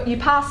 means you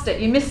passed it,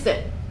 you missed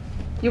it.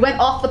 You went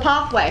off the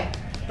pathway,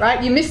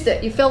 right? You missed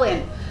it, you fell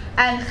in.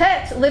 And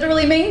chet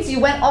literally means you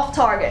went off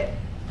target.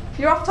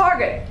 You're off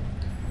target.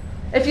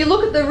 If you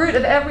look at the root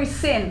of every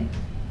sin,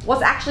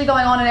 what's actually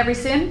going on in every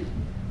sin?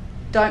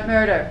 Don't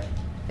murder.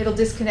 It'll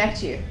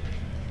disconnect you.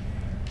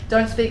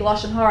 Don't speak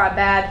lashon hara,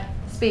 bad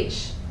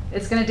speech.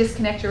 It's going to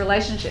disconnect your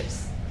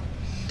relationships.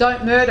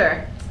 Don't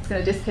murder. It's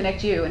going to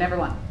disconnect you and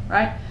everyone,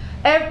 right?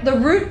 The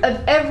root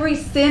of every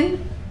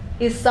sin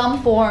is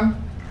some form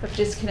of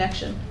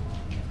disconnection.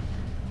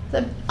 It's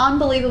an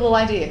unbelievable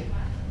idea.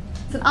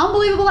 It's an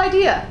unbelievable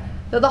idea.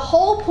 That the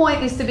whole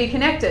point is to be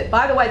connected.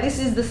 By the way, this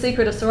is the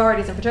secret of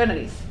sororities and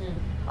fraternities.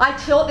 I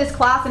taught this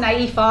class in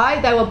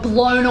AE5, they were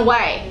blown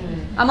away.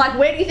 I'm like,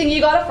 where do you think you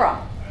got it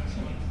from?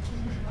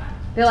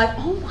 They're like,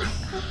 oh my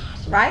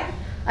gosh, right?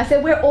 I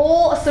said, we're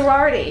all a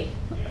sorority,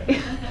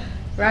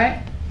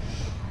 right?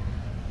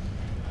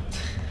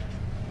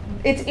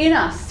 It's in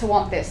us to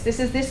want this. This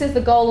is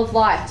the goal of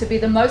life, to be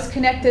the most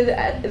connected.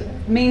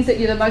 Means that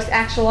you're the most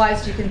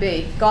actualized you can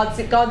be. God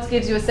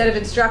gives you a set of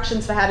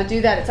instructions for how to do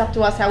that. It's up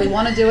to us how we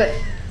want to do it.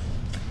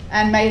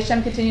 And may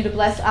Hashem continue to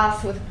bless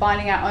us with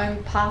finding our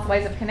own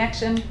pathways of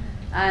connection.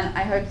 And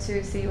I hope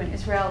to see you in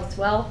Israel as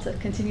well to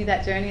continue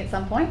that journey at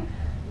some point.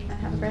 And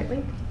have a great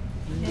week.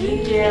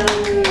 Thank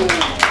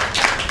you.